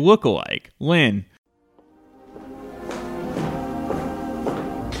for the lookalike, Lynn.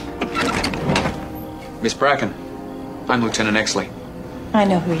 Miss Bracken, I'm Lieutenant Exley. I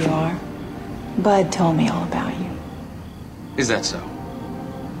know who you are. Bud told me all about you. Is that so?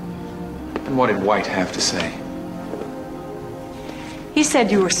 And what did White have to say? He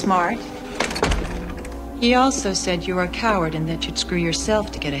said you were smart. He also said you were a coward and that you'd screw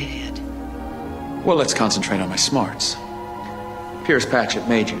yourself to get ahead. Well, let's concentrate on my smarts. Pierce Patchett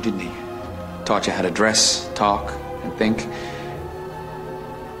made you, didn't he? Taught you how to dress, talk, and think.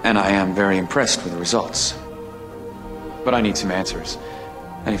 And I am very impressed with the results. But I need some answers.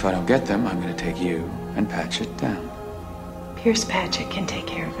 And if I don't get them, I'm going to take you and Patchett down. Pierce Patchett can take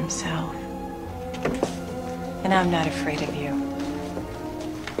care of himself. And I'm not afraid of you.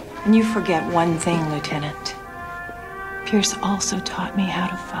 And you forget one thing, Lieutenant. Pierce also taught me how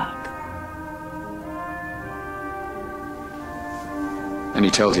to fuck. And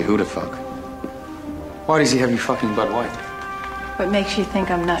he tells you who to fuck. Why does he have you fucking Bud White? What makes you think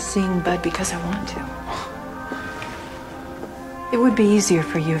I'm not seeing Bud because I want to? It would be easier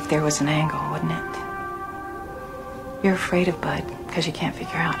for you if there was an angle, wouldn't it? You're afraid of Bud because you can't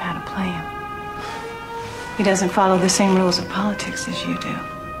figure out how to play him. He doesn't follow the same rules of politics as you do.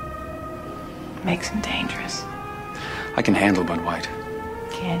 It makes him dangerous. I can handle Bud White.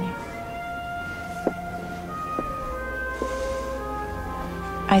 Can you?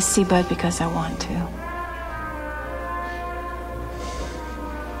 I see Bud because I want to.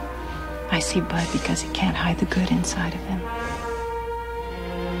 I see Bud because he can't hide the good inside of him.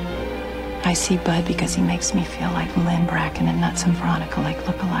 I see Bud because he makes me feel like Lynn Bracken and Nuts and Veronica, like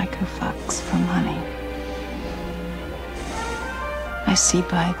look-alike who fucks for money. I see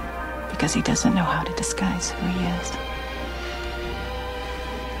Bud because he doesn't know how to disguise who he is.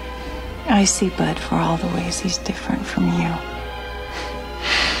 I see Bud for all the ways he's different from you.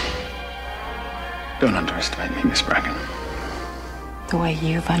 Don't underestimate me, Miss Bracken. The way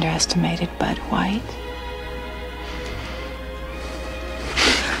you've underestimated Bud White.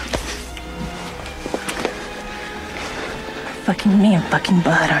 Fucking me and fucking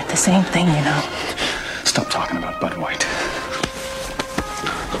Bud aren't the same thing, you know. Stop talking about Bud White.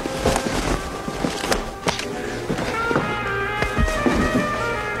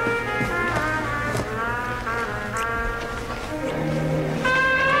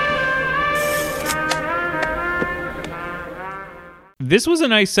 This was a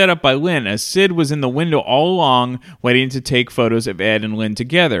nice setup by Lynn, as Sid was in the window all along, waiting to take photos of Ed and Lynn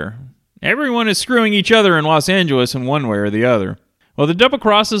together. Everyone is screwing each other in Los Angeles in one way or the other. Well, the double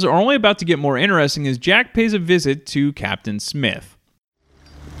crosses are only about to get more interesting as Jack pays a visit to Captain Smith.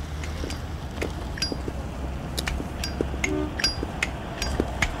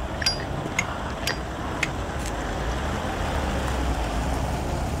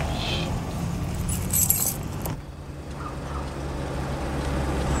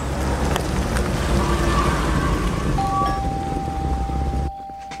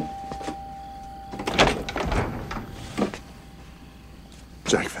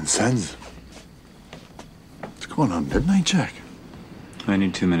 Jack Vincennes. What's going on midnight, Jack? I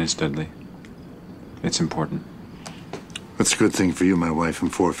need 2 minutes, Dudley. It's important. That's a good thing for you. My wife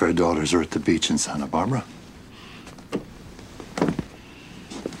and 4 fair daughters are at the beach in Santa Barbara.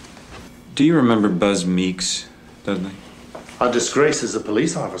 Do you remember Buzz Meeks, Dudley? A disgrace as a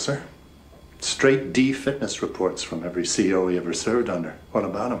police officer. Straight D fitness reports from every CO he ever served under. What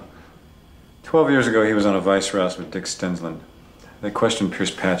about him? 12 years ago, he was on a vice rouse with Dick Stensland. They questioned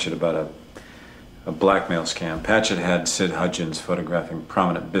Pierce Patchett about a blackmail scam. Patchett had Sid Hudgens photographing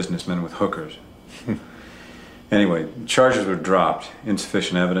prominent businessmen with hookers. Anyway, charges were dropped.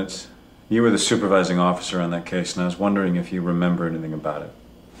 Insufficient evidence. You were the supervising officer on that case, and I was wondering if you remember anything about it.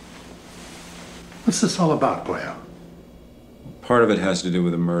 What's this all about, boyo? Part of it has to do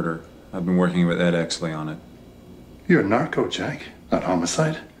with a murder. I've been working with Ed Exley on it. You're a narco, Jack, not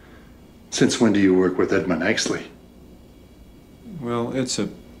homicide. Since when do you work with Edmund Exley? Well, it's a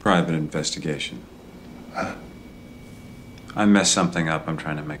private investigation. I messed something up. I'm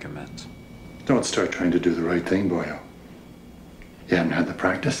trying to make amends. Don't start trying to do the right thing, boyo. You haven't had the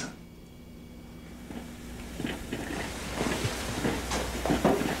practice?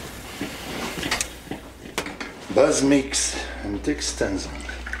 Buzz Meeks and Dick Stensland.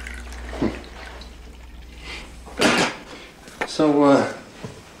 So,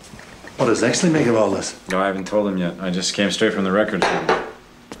 what does Exley make of all this? No, I haven't told him yet. I just came straight from the records room.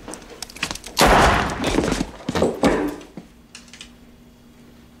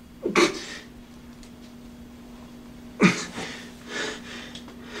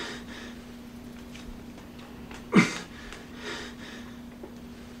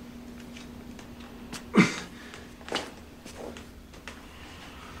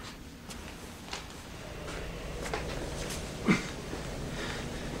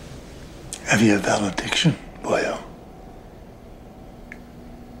 Have you a valediction, boyo?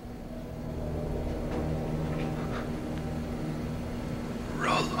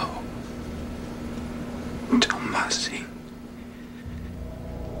 Rollo Tomasi.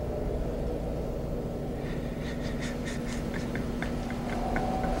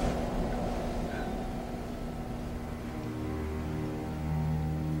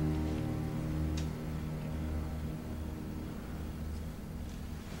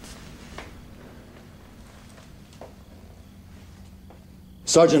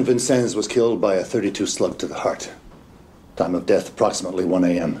 Sergeant Vincennes was killed by a .32 slug to the heart. Time of death approximately 1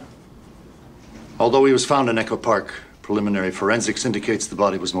 a.m. Although he was found in Echo Park, preliminary forensics indicates the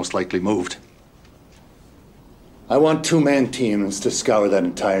body was most likely moved. I want 2-man teams to scour that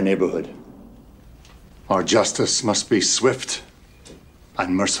entire neighborhood. Our justice must be swift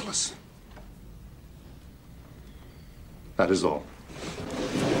and merciless. That is all.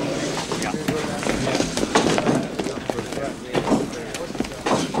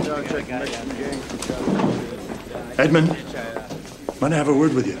 Edmund, might I have a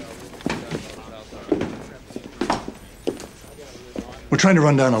word with you? We're trying to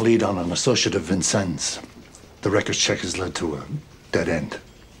run down a lead on an associate of Vincennes. The records check has led to a dead end.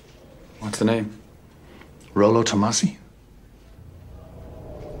 What's the name? Rollo Tomasi.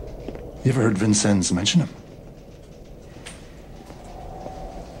 You ever heard Vincennes mention him?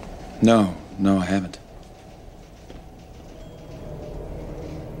 No, I haven't.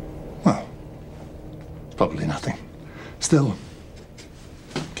 Well, probably nothing. Still,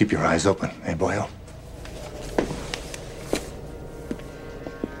 keep your eyes open, eh, boyo?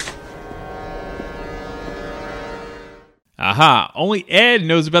 Aha, only Ed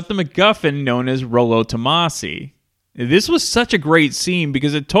knows about the MacGuffin known as Rollo Tomasi. This was such a great scene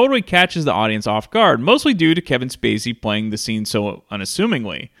because it totally catches the audience off guard, mostly due to Kevin Spacey playing the scene so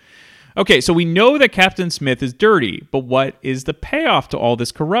unassumingly. Okay, so we know that Captain Smith is dirty, but what is the payoff to all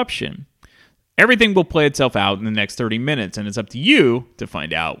this corruption? Everything will play itself out in the next 30 minutes, and it's up to you to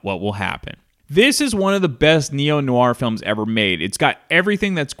find out what will happen. This is one of the best neo-noir films ever made. It's got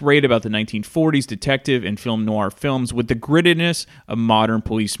everything that's great about the 1940s detective and film noir films with the grittiness of modern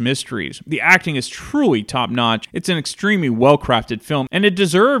police mysteries. The acting is truly top-notch. It's an extremely well-crafted film, and it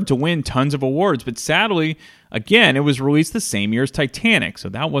deserved to win tons of awards, but sadly, again, it was released the same year as Titanic, so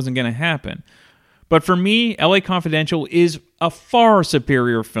that wasn't going to happen. But for me, LA Confidential is a far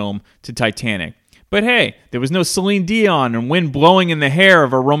superior film to Titanic. But hey, there was no Celine Dion and wind blowing in the hair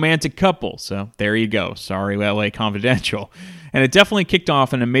of a romantic couple. So there you go. Sorry, LA Confidential. And it definitely kicked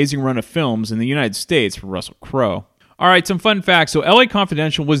off an amazing run of films in the United States for Russell Crowe. All right, some fun facts. So LA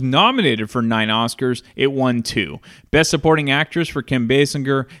Confidential was nominated for 9 Oscars. It won 2. Best Supporting Actress for Kim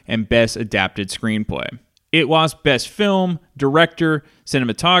Basinger and Best Adapted Screenplay. It lost Best Film, Director,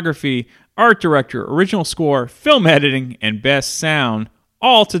 Cinematography, Art Director, Original Score, Film Editing, and Best Sound,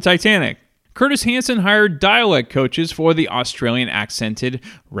 all to Titanic. Curtis Hanson hired dialect coaches for the Australian-accented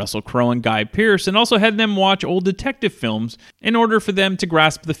Russell Crowe and Guy Pearce and also had them watch old detective films in order for them to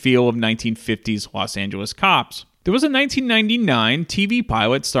grasp the feel of 1950s Los Angeles cops. There was a 1999 TV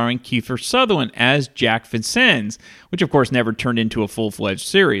pilot starring Kiefer Sutherland as Jack Vincennes, which of course never turned into a full-fledged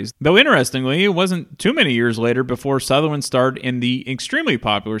series. Though interestingly, it wasn't too many years later before Sutherland starred in the extremely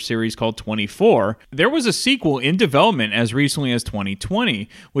popular series called 24. There was a sequel in development as recently as 2020,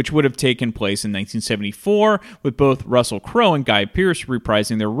 which would have taken place in 1974, with both Russell Crowe and Guy Pearce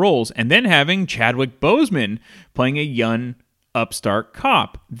reprising their roles, and then having Chadwick Boseman playing a young upstart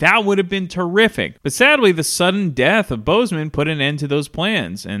cop. That would have been terrific. But sadly, the sudden death of Boseman put an end to those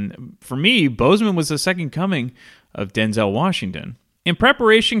plans. And for me, Boseman was the second coming of Denzel Washington. In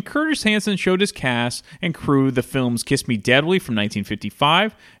preparation, Curtis Hanson showed his cast and crew the films Kiss Me Deadly from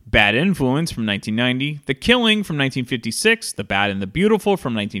 1955, Bad Influence from 1990, The Killing from 1956, The Bad and the Beautiful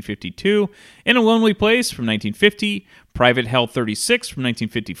from 1952, In a Lonely Place from 1950, Private Hell 36 from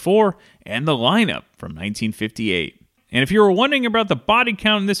 1954, and The Lineup from 1958. And if you were wondering about the body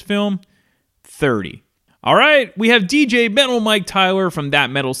count in this film, 30. All right, we have DJ Metal Mike Tyler from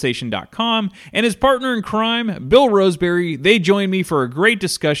ThatMetalStation.com and his partner in crime, Bill Roseberry. They joined me for a great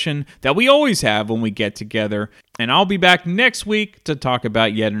discussion that we always have when we get together. And I'll be back next week to talk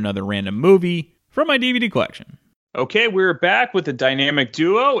about yet another random movie from my DVD collection. Okay, we're back with a dynamic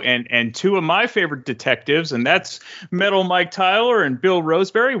duo and 2 of my favorite detectives, and that's Metal Mike Tyler and Bill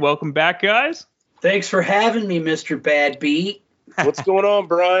Roseberry. Welcome back, guys. Thanks for having me, Mr. Bad Beat. What's going on,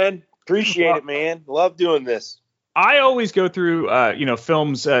 Brian? Appreciate it, man. Love doing this. I always go through,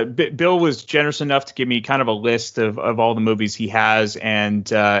 films. Bill was generous enough to give me kind of a list of all the movies he has. And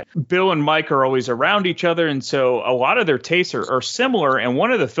Bill and Mike are always around each other. And so a lot of their tastes are similar. And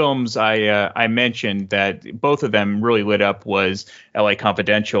one of the films I mentioned that both of them really lit up was LA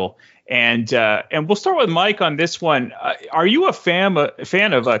Confidential. And we'll start with Mike on this one. Are you a fan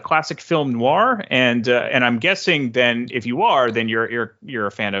of classic film noir? And I'm guessing then if you are, then you're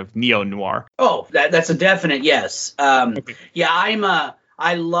a fan of neo noir. Oh, that's a definite yes. Yeah,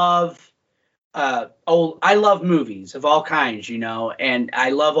 I love movies of all kinds, and I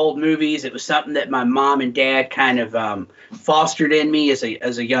love old movies. It was something that my mom and dad kind of fostered in me as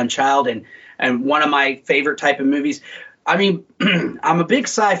a young child, and one of my favorite type of movies. I mean, I'm a big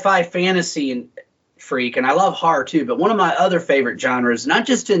sci-fi fantasy freak, and I love horror too. But one of my other favorite genres, not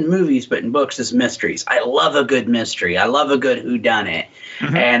just in movies but in books, is mysteries. I love a good mystery. I love a good whodunit.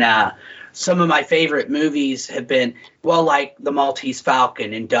 Mm-hmm. And some of my favorite movies have been, like The Maltese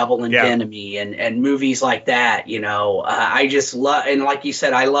Falcon and Double Indemnity and movies like that. I just love, and like you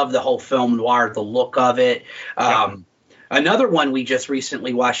said, I love the whole film noir, the look of it. Another one we just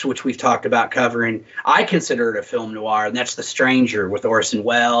recently watched, which we've talked about covering, I consider it a film noir, and that's The Stranger with Orson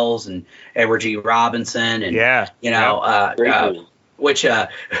Welles and Edward G. Robinson. And, which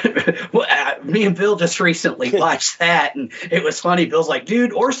me and Bill just recently watched that, and it was funny. Bill's like,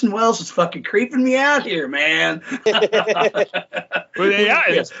 dude, Orson Welles is fucking creeping me out here, man.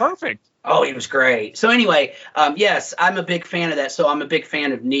 It's perfect. Oh, he was great. So anyway, yes, I'm a big fan of that. So I'm a big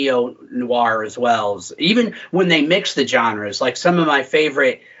fan of neo-noir as well. Even when they mix the genres, like some of my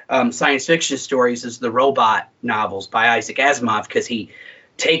favorite science fiction stories is the robot novels by Isaac Asimov, because he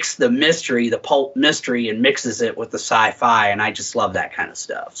takes the mystery, the pulp mystery, and mixes it with the sci-fi, and I just love that kind of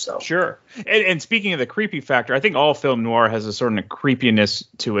stuff. So sure. And speaking of the creepy factor, I think all film noir has a sort of creepiness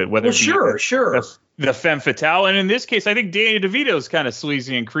to it. Whether sure. The femme fatale, and in this case, I think Danny DeVito is kind of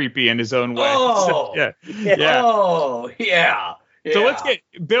sleazy and creepy in his own way. Oh, yeah. Oh, yeah. So let's get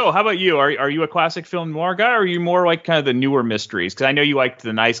Bill. How about you? Are you a classic film noir guy, or are you more like kind of the newer mysteries? Because I know you liked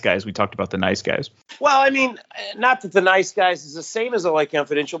The Nice Guys. We talked about The Nice Guys. Well, I mean, not that The Nice Guys is the same as LA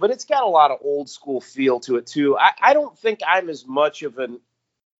Confidential, but it's got a lot of old school feel to it too. I don't think I'm as much of an.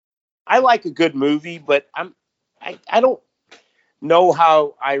 I like a good movie, but I don't know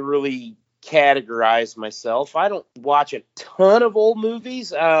how I really categorize myself. I don't watch a ton of old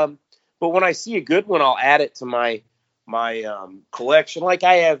movies, but when I see a good one, I'll add it to my collection. Like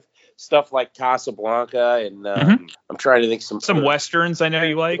I have stuff like Casablanca, and I'm trying to think some westerns I know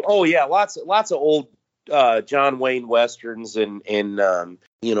you like. Oh yeah, lots of old John Wayne westerns and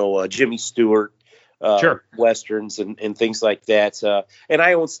Jimmy Stewart westerns and things like that. And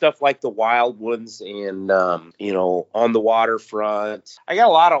I own stuff like The Wild Ones and On the Waterfront. I got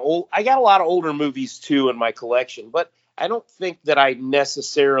a lot of older movies too in my collection, but I don't think that I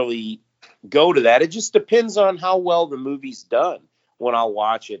necessarily go to that. It just depends on how well the movie's done when I'll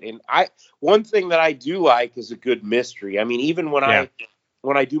watch it. And one thing that I do like is a good mystery. I mean, even when I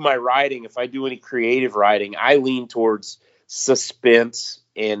do my writing, if I do any creative writing, I lean towards suspense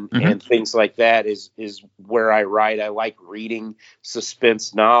and things like that is where I write. I like reading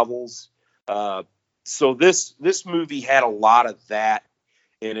suspense novels. So this movie had a lot of that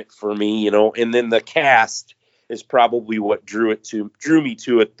in it for me, and then the cast is probably what drew me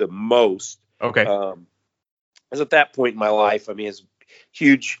to it the most. Okay. As at that point in my life, I mean, it's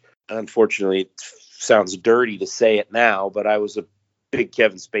huge. Unfortunately, it sounds dirty to say it now, but I was a big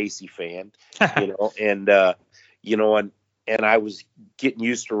Kevin Spacey fan, and I was getting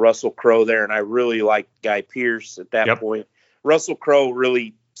used to Russell Crowe there, and I really liked Guy Pearce at that point. Russell Crowe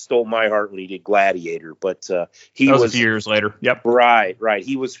really stole my heart when he did Gladiator, but he was a few years later. Yep. Right.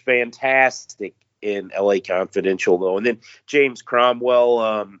 He was fantastic in LA Confidential, though. And then James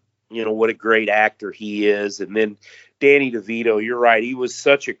Cromwell, what a great actor he is. And then Danny DeVito, you're right, he was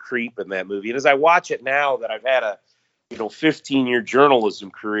such a creep in that movie. And as I watch it now that I've had a 15-year journalism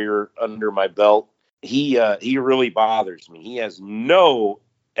career under my belt, he really bothers me. He has no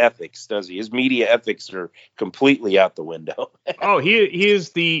ethics, does he? His media ethics are completely out the window. Oh, he is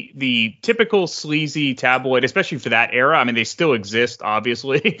the typical sleazy tabloid, especially for that era. I mean, they still exist,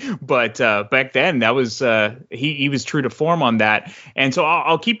 obviously, but back then that was he was true to form on that. And so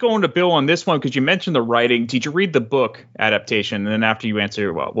I'll keep going to Bill on this one because you mentioned the writing. Did you read the book adaptation? And then after you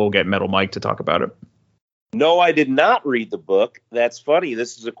answer, we'll get Metal Mike to talk about it. No, I did not read the book. That's funny.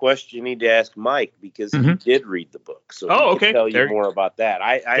 This is a question you need to ask Mike because he did read the book. So he can tell you more about that.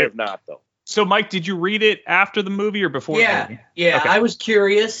 I have not, though. So, Mike, did you read it after the movie or before the movie? Yeah. Okay. I was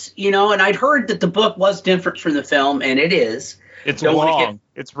curious, and I'd heard that the book was different from the film, and it is. It's long.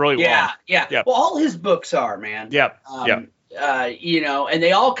 It's really long. Yeah. Well, all his books are, man. Yeah. And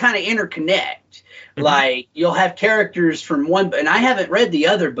they all kind of interconnect. Like, you'll have characters from one, and I haven't read the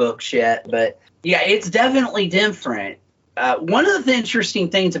other books yet, but yeah, it's definitely different. One of the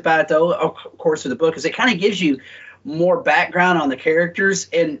interesting things about it, though, of course, of the book is it kind of gives you more background on the characters,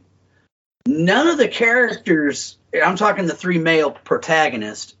 and none of the characters, I'm talking the three male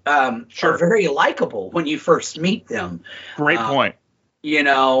protagonists, are very likable when you first meet them. Great point.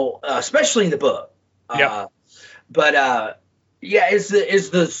 Especially in the book. But as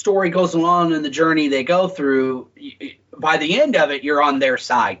the story goes along and the journey they go through, by the end of it, you're on their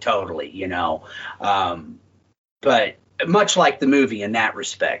side totally, but much like the movie in that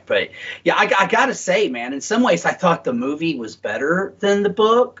respect. But yeah, I gotta say, man, in some ways I thought the movie was better than the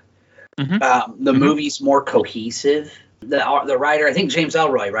book. The movie's more cohesive. The writer, I think James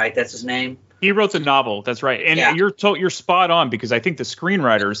Ellroy, right? That's his name. He wrote the novel. That's right. And you're spot on because I think the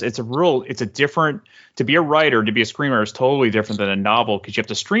screenwriters, it's a different, to be a writer, to be a screenwriter is totally different than a novel because you have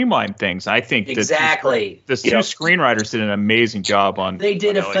to streamline things. I think the two screenwriters did an amazing job on. They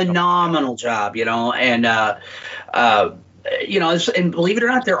did a phenomenal job, and and believe it or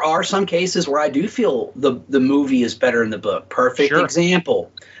not, there are some cases where I do feel the movie is better than the book. Perfect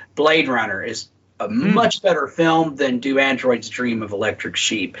example, Blade Runner is a much better film than Do Androids Dream of Electric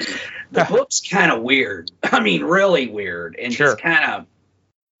Sheep. The book's kind of weird. I mean, really weird. And just kind of,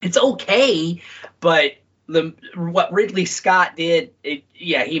 it's okay, but what Ridley Scott did,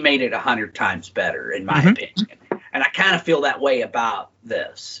 he made it 100 times better, in my opinion. And I kind of feel that way about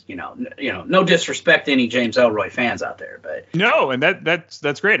this. No disrespect to any James Ellroy fans out there, but no, and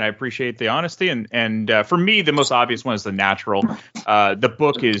that's great. I appreciate the honesty. And for me, the most obvious one is The Natural. The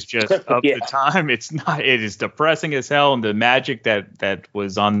book is just of the time. It is depressing as hell, and the magic that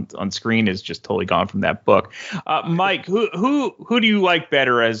was on screen is just totally gone from that book. Mike, who do you like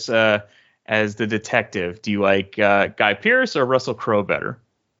better as the detective? Do you like Guy Pearce or Russell Crowe better?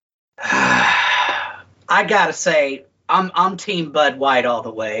 I gotta say, I'm Team Bud White all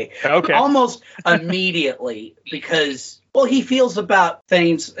the way. Okay. Almost immediately because, he feels about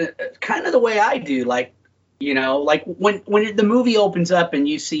things kind of the way I do. Like, like when the movie opens up and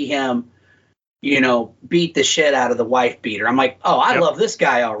you see him, beat the shit out of the wife beater. I'm like, I love this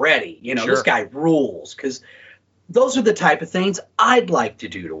guy already. This guy rules because those are the type of things I'd like to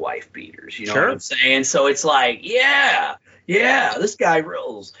do to wife beaters. You know what I'm saying? So it's like, this guy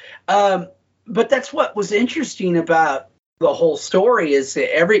rules. But that's what was interesting about the whole story is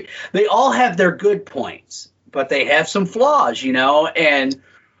that they all have their good points, but they have some flaws, and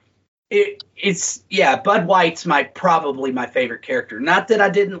Bud White's probably my favorite character. Not that I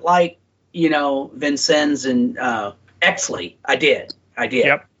didn't like, Vincennes and Exley. I did.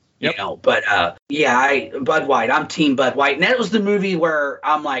 Yep. But Bud White. I'm Team Bud White, and that was the movie where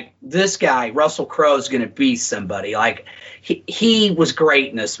I'm like, this guy Russell Crowe is going to be somebody. Like he was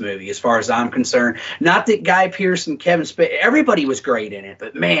great in this movie, as far as I'm concerned. Not that Guy Pearce and Kevin Spacey, everybody was great in it,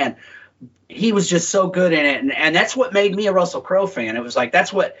 but man, he was just so good in it, and that's what made me a Russell Crowe fan. It was like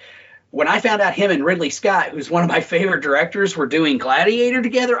when I found out him and Ridley Scott, who's one of my favorite directors, were doing Gladiator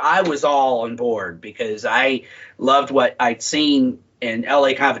together, I was all on board because I loved what I'd seen in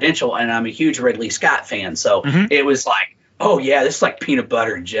LA Confidential, and I'm a huge Ridley Scott fan. So it was like, oh yeah, this is like peanut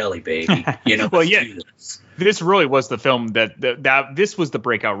butter and jelly, baby. Well, yeah, this really was the film that this was the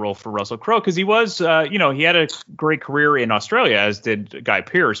breakout role for Russell Crowe, because he was, he had a great career in Australia, as did Guy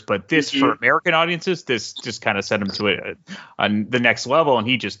Pearce. But this, for American audiences, this just kind of set him to on the next level, and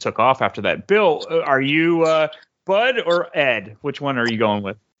he just took off after that. Bill, are you Bud or Ed? Which one are you going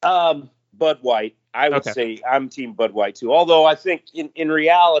with? Bud White. I would say I'm Team Bud White too. Although I think in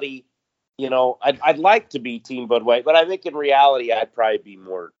reality, I'd like to be Team Bud White, but I think in reality I'd probably be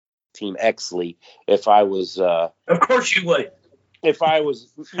more Team Exley if I was. Of course you would. If I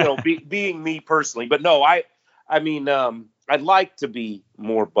was, being me personally. But no, I'd like to be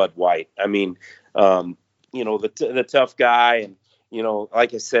more Bud White. I mean, the tough guy, and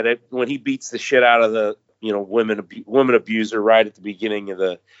like I said, when he beats the shit out of the woman abuser right at the beginning of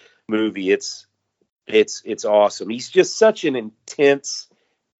the movie, it's awesome. He's just such an intense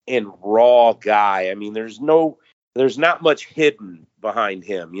and raw guy. I mean, there's not much hidden behind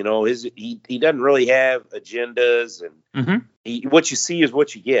him. He doesn't really have agendas, and what you see is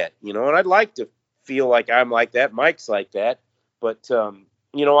what you get. And I'd like to feel like I'm like that. Mike's like that, but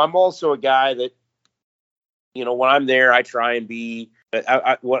I'm also a guy that, when I'm there, I try and be.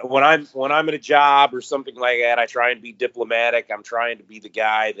 When I'm at a job or something like that, I try and be diplomatic. I'm trying to be the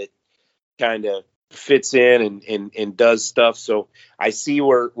guy that kind of fits in and does stuff. So I see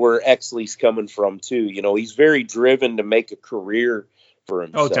where Exley's coming from too. He's very driven to make a career for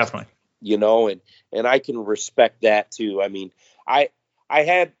himself. Oh, definitely. And I can respect that too. I mean, I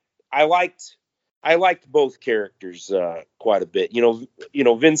liked both characters quite a bit.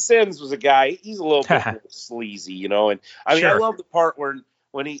 Vincennes was a guy. He's a little bit more sleazy, and I mean, I love the part when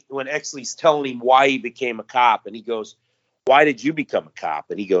Exley's telling him why he became a cop, and he goes, "Why did you become a cop?"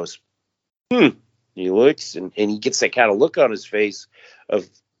 And he goes, He looks and he gets that kind of look on his face of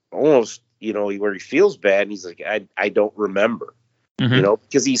almost, where he feels bad. And he's like, I don't remember,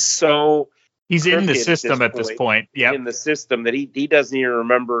 because he's in the system at this point. Yeah. In the system that he doesn't even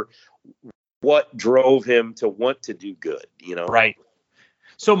remember what drove him to want to do good, Right.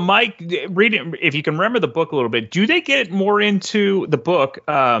 So Mike, if you can remember the book a little bit, do they get more into the book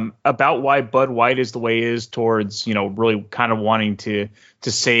about why Bud White is the way he is towards, really kind of wanting to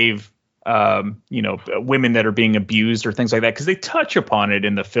save women that are being abused or things like that? Because they touch upon it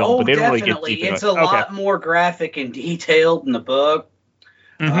in the film, but they don't really get deep into it. It's a lot more graphic and detailed in the book.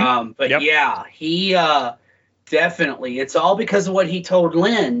 He definitely, it's all because of what he told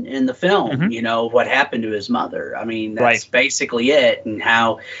Lynn in the film, what happened to his mother. I mean, that's basically it. And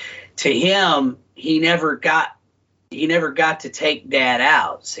how to him, he never got to take Dad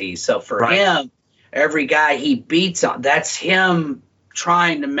out. See, so for him, every guy he beats on, that's him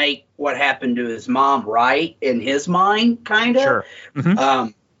trying to make what happened to his mom right in his mind, kind of. Sure.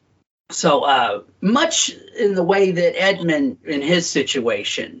 So much in the way that Edmund in his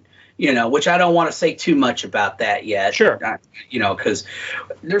situation, which I don't want to say too much about that yet. Sure. Because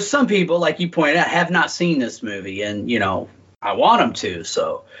there's some people, like you pointed out, have not seen this movie, and I want them to.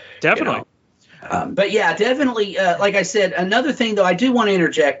 So definitely. But yeah, definitely. Like I said, another thing though, I do want to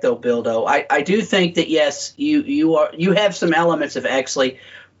interject though, Bildo. I do think that yes, you have some elements of Exley,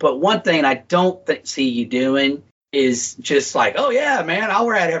 but one thing I don't see you doing is just like, oh yeah, man, I'll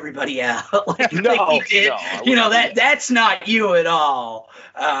rat everybody out. That's not you at all.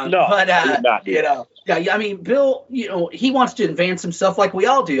 I mean, Bill, he wants to advance himself like we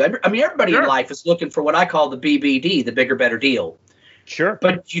all do. I mean, everybody in life is looking for what I call the BBD, the bigger, better deal. Sure.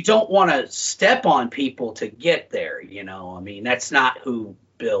 But you don't want to step on people to get there, I mean, that's not who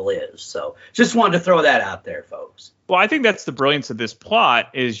Bill is. So just wanted to throw that out there, folks. Well, I think that's the brilliance of this plot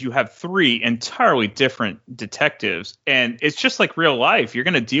is you have three entirely different detectives, and it's just like real life. You're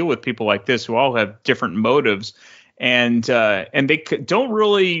going to deal with people like this who all have different motives, and they don't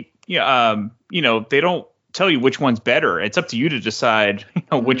really, they don't tell you which one's better. It's up to you to decide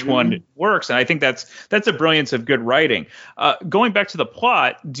which one works. And I think that's the brilliance of good writing. Going back to the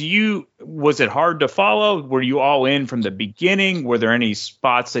plot, was it hard to follow? Were you all in from the beginning? Were there any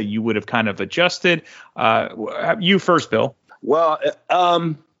spots that you would have kind of adjusted? You first, Bill. Well,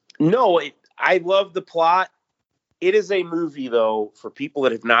 no, I love the plot. It is a movie, though, for people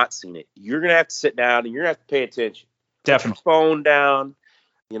that have not seen it. You're going to have to sit down and you're going to have to pay attention. Definitely. Put your phone down,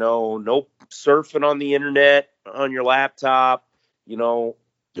 no surfing on the internet, on your laptop,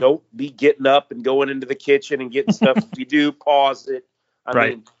 don't be getting up and going into the kitchen and getting stuff. If you do, pause it. I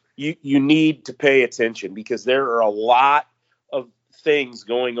mean, you need to pay attention because there are a lot of things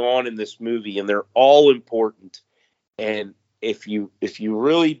going on in this movie and they're all important. And if you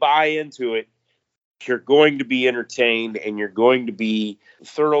really buy into it, you're going to be entertained and you're going to be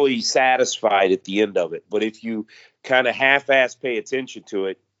thoroughly satisfied at the end of it. But if you kind of half-ass pay attention to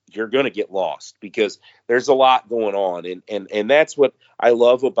it, you're going to get lost because there's a lot going on. And that's what I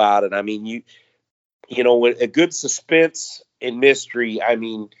love about it. I mean, a good suspense and mystery, I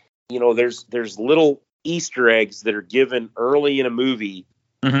mean, there's little Easter eggs that are given early in a movie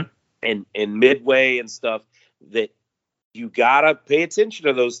and midway and stuff that you gotta pay attention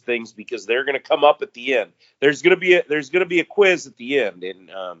to those things because they're going to come up at the end. There's going to be a quiz at the end, and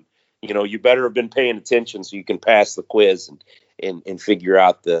you better have been paying attention so you can pass the quiz and figure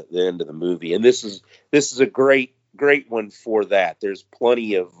out the end of the movie. And this is a great one for that. There's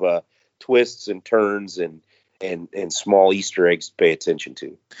plenty of twists and turns and small Easter eggs to pay attention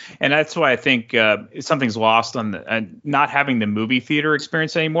to. And that's why I think something's lost on not having the movie theater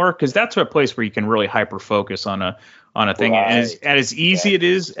experience anymore, because that's a place where you can really hyper focus on a thing. Right. And as easy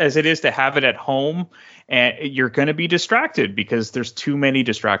as it is to have it at home, and you're going to be distracted because there's too many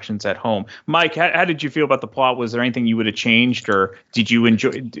distractions at home. Mike, how did you feel about the plot? Was there anything you would have changed, or did you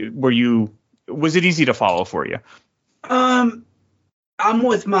enjoy? Was it easy to follow for you? I'm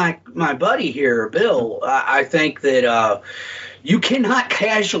with my buddy here, Bill. I think that you cannot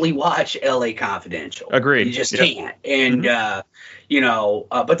casually watch L.A. Confidential. Agreed. You just can't. And,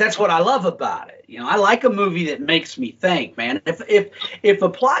 but that's what I love about it. I like a movie that makes me think, man. If a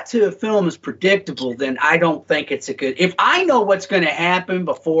plot to a film is predictable, then I don't think it's a good. If I know what's going to happen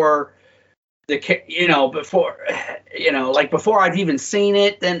before before I've even seen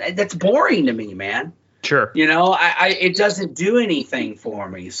it, then that's boring to me, man. Sure. It doesn't do anything for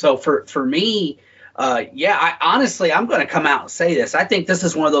me. So for me, honestly, I'm going to come out and say this. I think this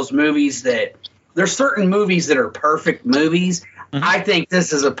is one of those movies that there's certain movies that are perfect movies. Mm-hmm. I think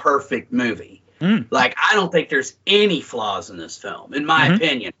this is a perfect movie. Like, I don't think there's any flaws in this film, in my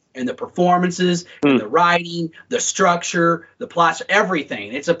opinion. And the performances, and the writing, the structure, the plots,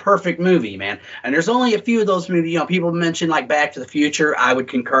 everything. It's a perfect movie, man. And there's only a few of those movies, people mention like Back to the Future. I would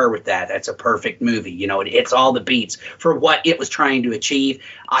concur with that. That's a perfect movie. It hits all the beats for what it was trying to achieve.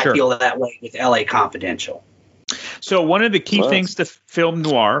 I feel that way with L.A. Confidential. So one of the key things to film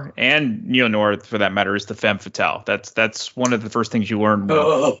noir and neo-noir, for that matter, is the femme fatale. That's one of the first things you learn.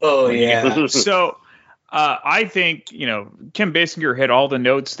 Yeah. So I think, Kim Basinger hit all the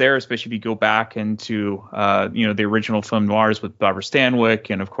notes there, especially if you go back into, the original film noirs with Barbara Stanwyck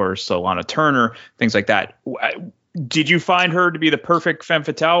and, of course, Lana Turner, things like that. Did you find her to be the perfect femme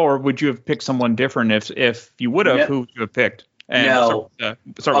fatale, or would you have picked someone different? If you would have, who would you have picked? And no.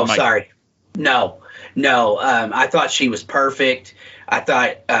 Sorry. No. I thought she was perfect. I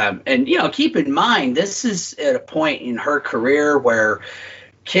thought, and keep in mind, this is at a point in her career where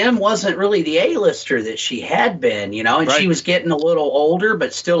Kim wasn't really the A-lister that she had been, and she was getting a little older,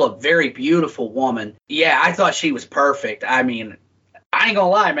 but still a very beautiful woman. Yeah, I thought she was perfect. I mean, I ain't gonna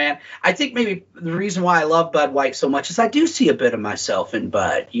lie, man. I think maybe the reason why I love Bud White so much is I do see a bit of myself in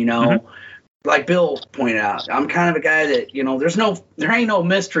Bud, Like Bill pointed out, I'm kind of a guy that, there ain't no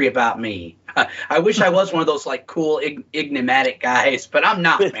mystery about me. I wish I was one of those like cool, enigmatic guys, but I'm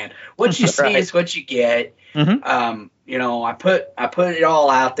not, man. What you see is what you get. I put it all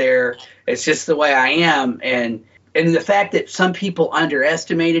out there. It's just the way I am. And the fact that some people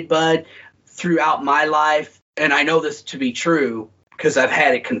underestimated Bud throughout my life, and I know this to be true because I've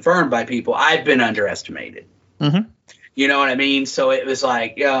had it confirmed by people, I've been underestimated. You know what I mean? So it was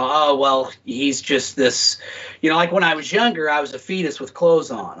like, he's just this, like when I was younger, I was a fetus with clothes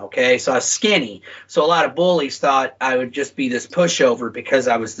on. Okay. So I was skinny. So a lot of bullies thought I would just be this pushover because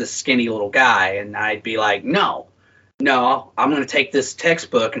I was this skinny little guy. And I'd be like, no, I'm going to take this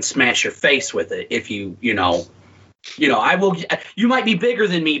textbook and smash your face with it. If I will, you might be bigger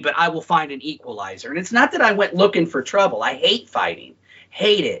than me, but I will find an equalizer. And it's not that I went looking for trouble. I hate fighting.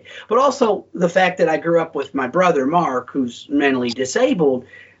 Hate it. But also the fact that I grew up with my brother, Mark, who's mentally disabled,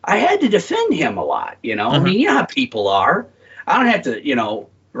 I had to defend him a lot, I mean, you know how people are. I don't have to,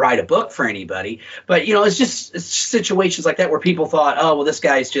 write a book for anybody, but it's situations like that where people thought, oh, well, this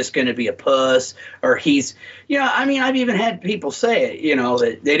guy's just going to be a puss, or he's, I mean, I've even had people say it,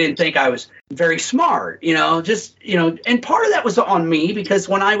 that they didn't think I was very smart, and part of that was on me because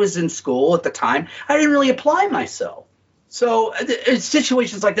when I was in school at the time, I didn't really apply myself. So it's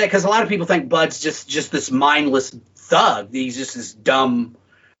situations like that, because a lot of people think Bud's just this mindless thug. He's just this dumb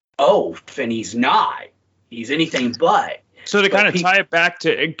oaf, and he's not. He's anything but. So to kind of tie it back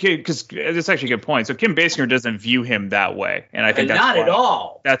to, because it's actually a good point. So Kim Basinger doesn't view him that way, and I think that's not why, at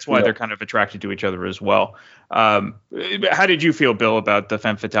all. That's why they're kind of attracted to each other as well. How did you feel, Bill, about the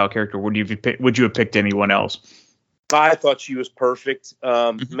femme fatale character? Would you have picked anyone else? I thought she was perfect.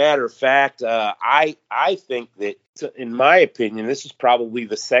 Matter of fact, I think that, in my opinion, this is probably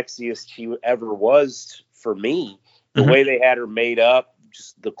the sexiest she ever was for me. The way they had her made up,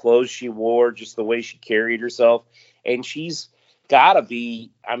 just the clothes she wore, just the way she carried herself. And she's got to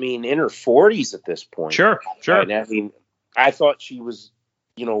be, I mean, in her 40s at this point. Sure. And I mean, I thought she was,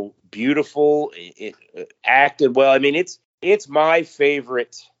 beautiful. It acted well. I mean, it's my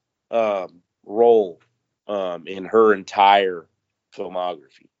favorite role in her entire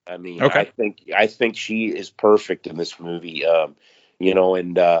filmography. I mean, okay. I think she is perfect in this movie. And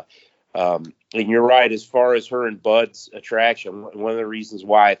you're right, as far as her and Bud's attraction, one of the reasons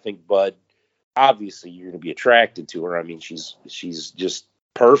why I think Bud, obviously you're going to be attracted to her. I mean, she's just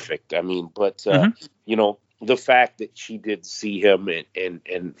perfect. I mean, but the fact that she did see him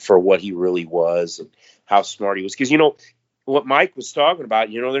and for what he really was and how smart he was, because what Mike was talking about,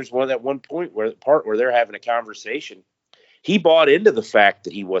 there's one point where they're having a conversation. He bought into the fact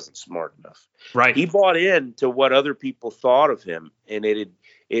that he wasn't smart enough. Right. He bought into what other people thought of him, and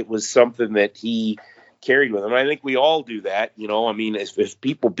it was something that he carried with him. I think we all do that. I mean, if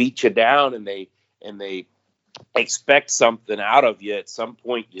people beat you down and they expect something out of you, at some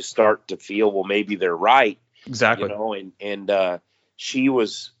point you start to feel, well, maybe they're right. Exactly. And she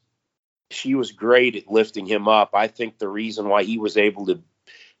was great at lifting him up. I think the reason why he was able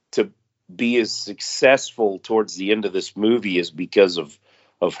to be as successful towards the end of this movie is because of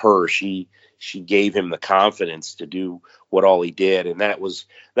her. She gave him the confidence to do what all he did. And that was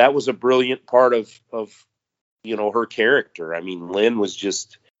a brilliant part of her character. I mean, Lynn was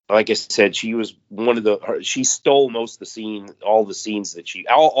just, like I said, she was she stole most of the scene, all the scenes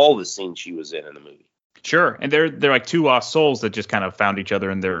she was in the movie. Sure. And they're like two lost souls that just kind of found each other,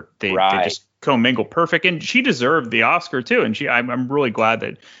 and they just commingle perfect. And she deserved the Oscar too. And I'm really glad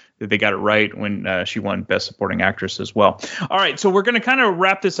that they got it right when she won Best Supporting Actress as well. All right, so we're going to kind of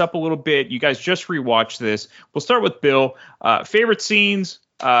wrap this up a little bit. You guys just rewatched this. We'll start with Bill. Favorite scenes,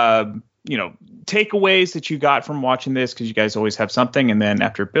 takeaways that you got from watching this, because you guys always have something. And then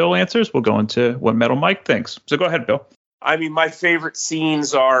after Bill answers, we'll go into what Metal Mike thinks. So go ahead, Bill. I mean, my favorite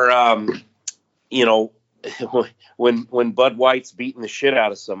scenes are, when Bud White's beating the shit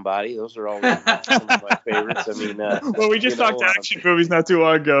out of somebody. Those are all some of my favorites. I mean, well, we just talked action movies not too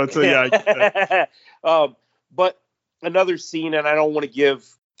long ago, so yeah. But another scene, and I don't want to give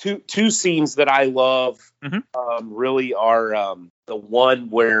two scenes that I love. Really are the one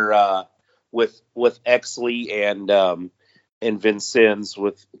where with Exley and Vincennes,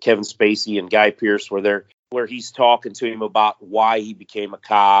 with Kevin Spacey and Guy Pearce, where he's talking to him about why he became a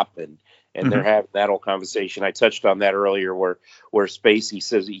cop, and they're having that whole conversation. I touched on that earlier, where Spacey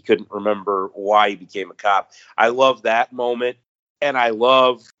says he couldn't remember why he became a cop. I love that moment, and I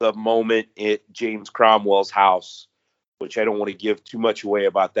love the moment at James Cromwell's house, which I don't want to give too much away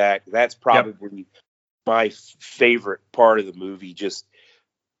about that. That's probably my favorite part of the movie, just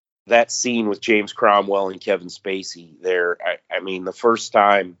that scene with James Cromwell and Kevin Spacey there. I mean, the first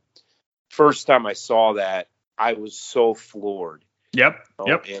time I saw that, I was so floored. Yep.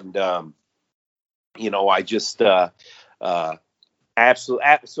 And, I just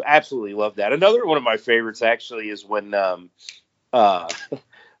absolutely love that. Another one of my favorites, actually, is when David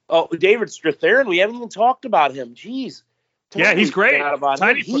Strathairn. We haven't even talked about him. Jeez. Yeah, he's great.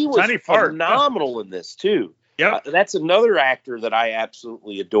 He was phenomenal in this, too. Yep. That's another actor that I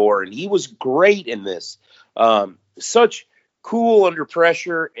absolutely adore, and he was great in this. Such cool under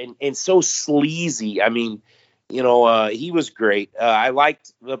pressure and so sleazy. I mean, he was great. I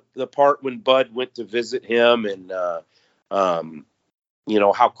liked the part when Bud went to visit him, and how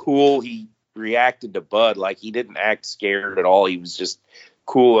cool he reacted to Bud. Like, he didn't act scared at all. He was just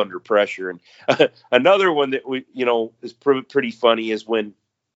cool under pressure. And another one that is pretty funny is when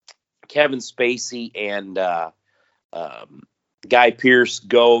Kevin Spacey and Guy Pearce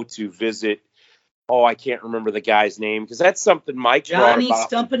go to visit I can't remember the guy's name because that's something Mike Johnny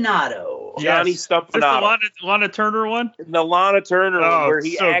brought about. Stumpinato. Johnny Stumpinato. Is this the Lana Turner one? The Lana Turner one, where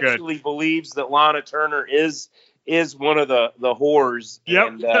he so actually believes that Lana Turner is one of the whores,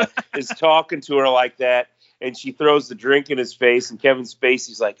 and is talking to her like that, and she throws the drink in his face, and Kevin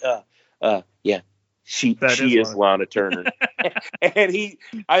Spacey's like, yeah, she is Lana Turner. And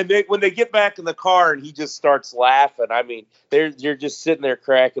when they get back in the car and he just starts laughing, I mean, you're just sitting there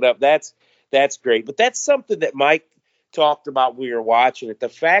cracking up. That's great. But that's something that Mike talked about when we were watching it. The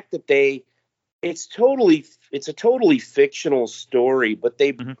fact that it's a totally fictional story, but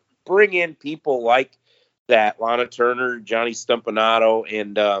they bring in people like that, Lana Turner, Johnny Stumpinato,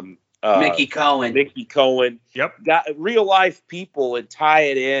 and Mickey Cohen. Yep. Got real life people and tie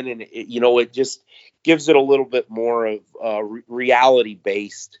it in, and it just gives it a little bit more of reality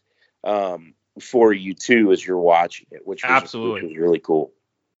based for you too as you're watching it, which was really cool.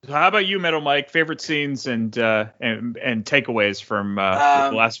 So how about you, Metal Mike? Favorite scenes and takeaways from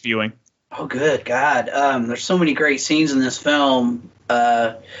the last viewing? Oh, good God! There's so many great scenes in this film.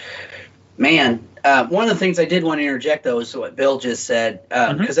 One of the things I did want to interject, though, is what Bill just said,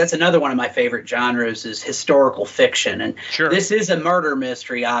 because that's another one of my favorite genres is historical fiction. And this is a murder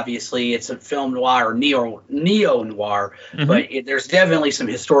mystery, obviously. It's a film noir or neo-noir, but there's definitely some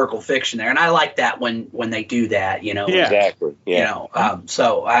historical fiction there. And I like that when they do that, Yeah. Exactly. Yeah.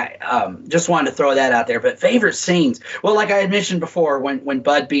 So I just wanted to throw that out there. But favorite scenes, well, like I had mentioned before, when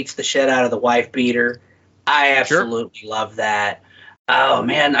Bud beats the shit out of the wife beater, I absolutely love that. Oh,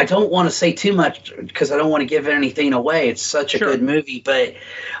 man, I don't want to say too much because I don't want to give anything away. It's such a good movie. But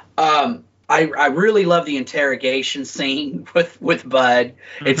I really love the interrogation scene with Bud.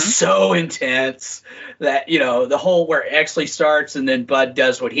 It's so intense that, the whole where Exley starts and then Bud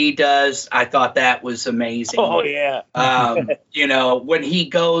does what he does. I thought that was amazing. Oh, yeah. When he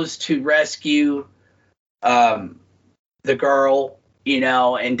goes to rescue the girl,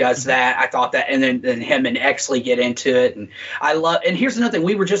 and does that. I thought that, and then him and Exley get into it, and here's another thing.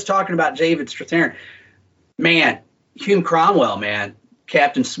 We were just talking about David Strathairn. Man, Hume Cromwell, man,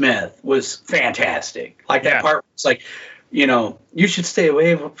 Captain Smith was fantastic. Like that part was like, you should stay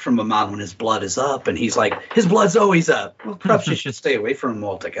away from a man when his blood is up, and he's like, his blood's always up. Well, perhaps you should stay away from him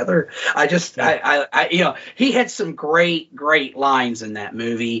altogether. He had some great lines in that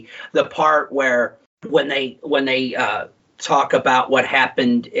movie. The part where when they talk about what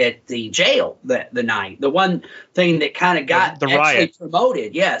happened at the jail the night. The one thing that kind of got the riot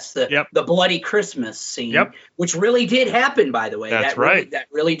promoted, the bloody Christmas scene, which really did happen, by the way. That's right. That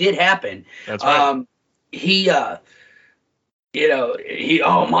really did happen. That's right.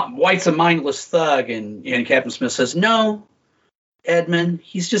 White's a mindless thug, and Captain Smith says, no, Edmund,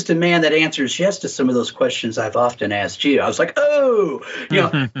 he's just a man that answers yes to some of those questions I've often asked you. I was like,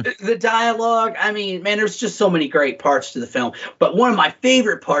 the dialogue. I mean, man, there's just so many great parts to the film. But one of my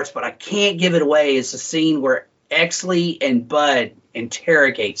favorite parts, but I can't give it away, is the scene where Exley and Bud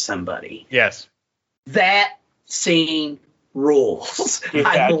interrogate somebody. Yes. That scene rules.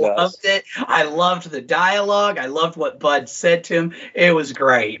 I loved it. I loved the dialogue. I loved what Bud said to him. It was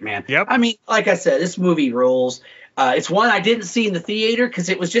great, man. Yep. I mean, like I said, this movie rules. It's one I didn't see in the theater because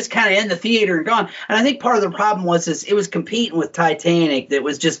it was just kind of in the theater and gone. And I think part of the problem was it was competing with Titanic that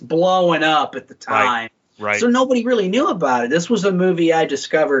was just blowing up at the time. Right. So nobody really knew about it. This was a movie I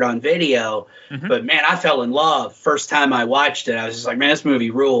discovered on video. But, man, I fell in love. First time I watched it, I was just like, man, this movie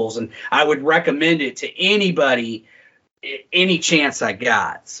rules. And I would recommend it to anybody any chance I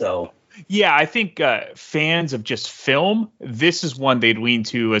got. So... Yeah, I think fans of just film, this is one they'd lean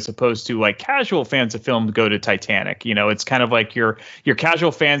to as opposed to like casual fans of film go to Titanic. It's kind of like your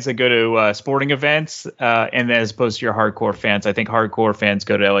casual fans that go to sporting events, and then as opposed to your hardcore fans. I think hardcore fans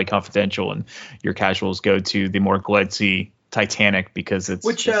go to LA Confidential, and your casuals go to the more glitzy Titanic because it's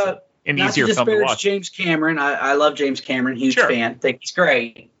an easier film to watch. James Cameron. I love James Cameron. Huge fan. Think he's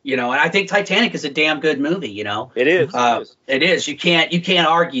great. And I think Titanic is a damn good movie. It is. It is. You can't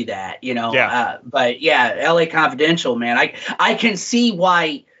argue that. But LA Confidential, man. I can see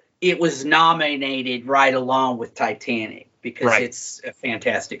why it was nominated right along with Titanic because it's a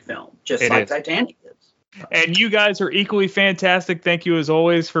fantastic film, just like Titanic is. And you guys are equally fantastic. Thank you as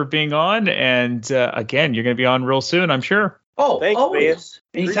always for being on. And again, you're going to be on real soon, I'm sure. Oh, thanks, always.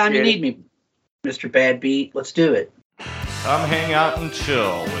 Man. Anytime you need me, Mr. Bad Beat, let's do it. Come hang out and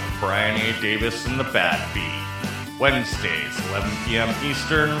chill with Brian A. Davis and the Bad Beat. Wednesdays, 11 p.m.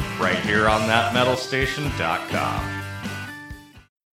 Eastern, right here on thatmetalstation.com.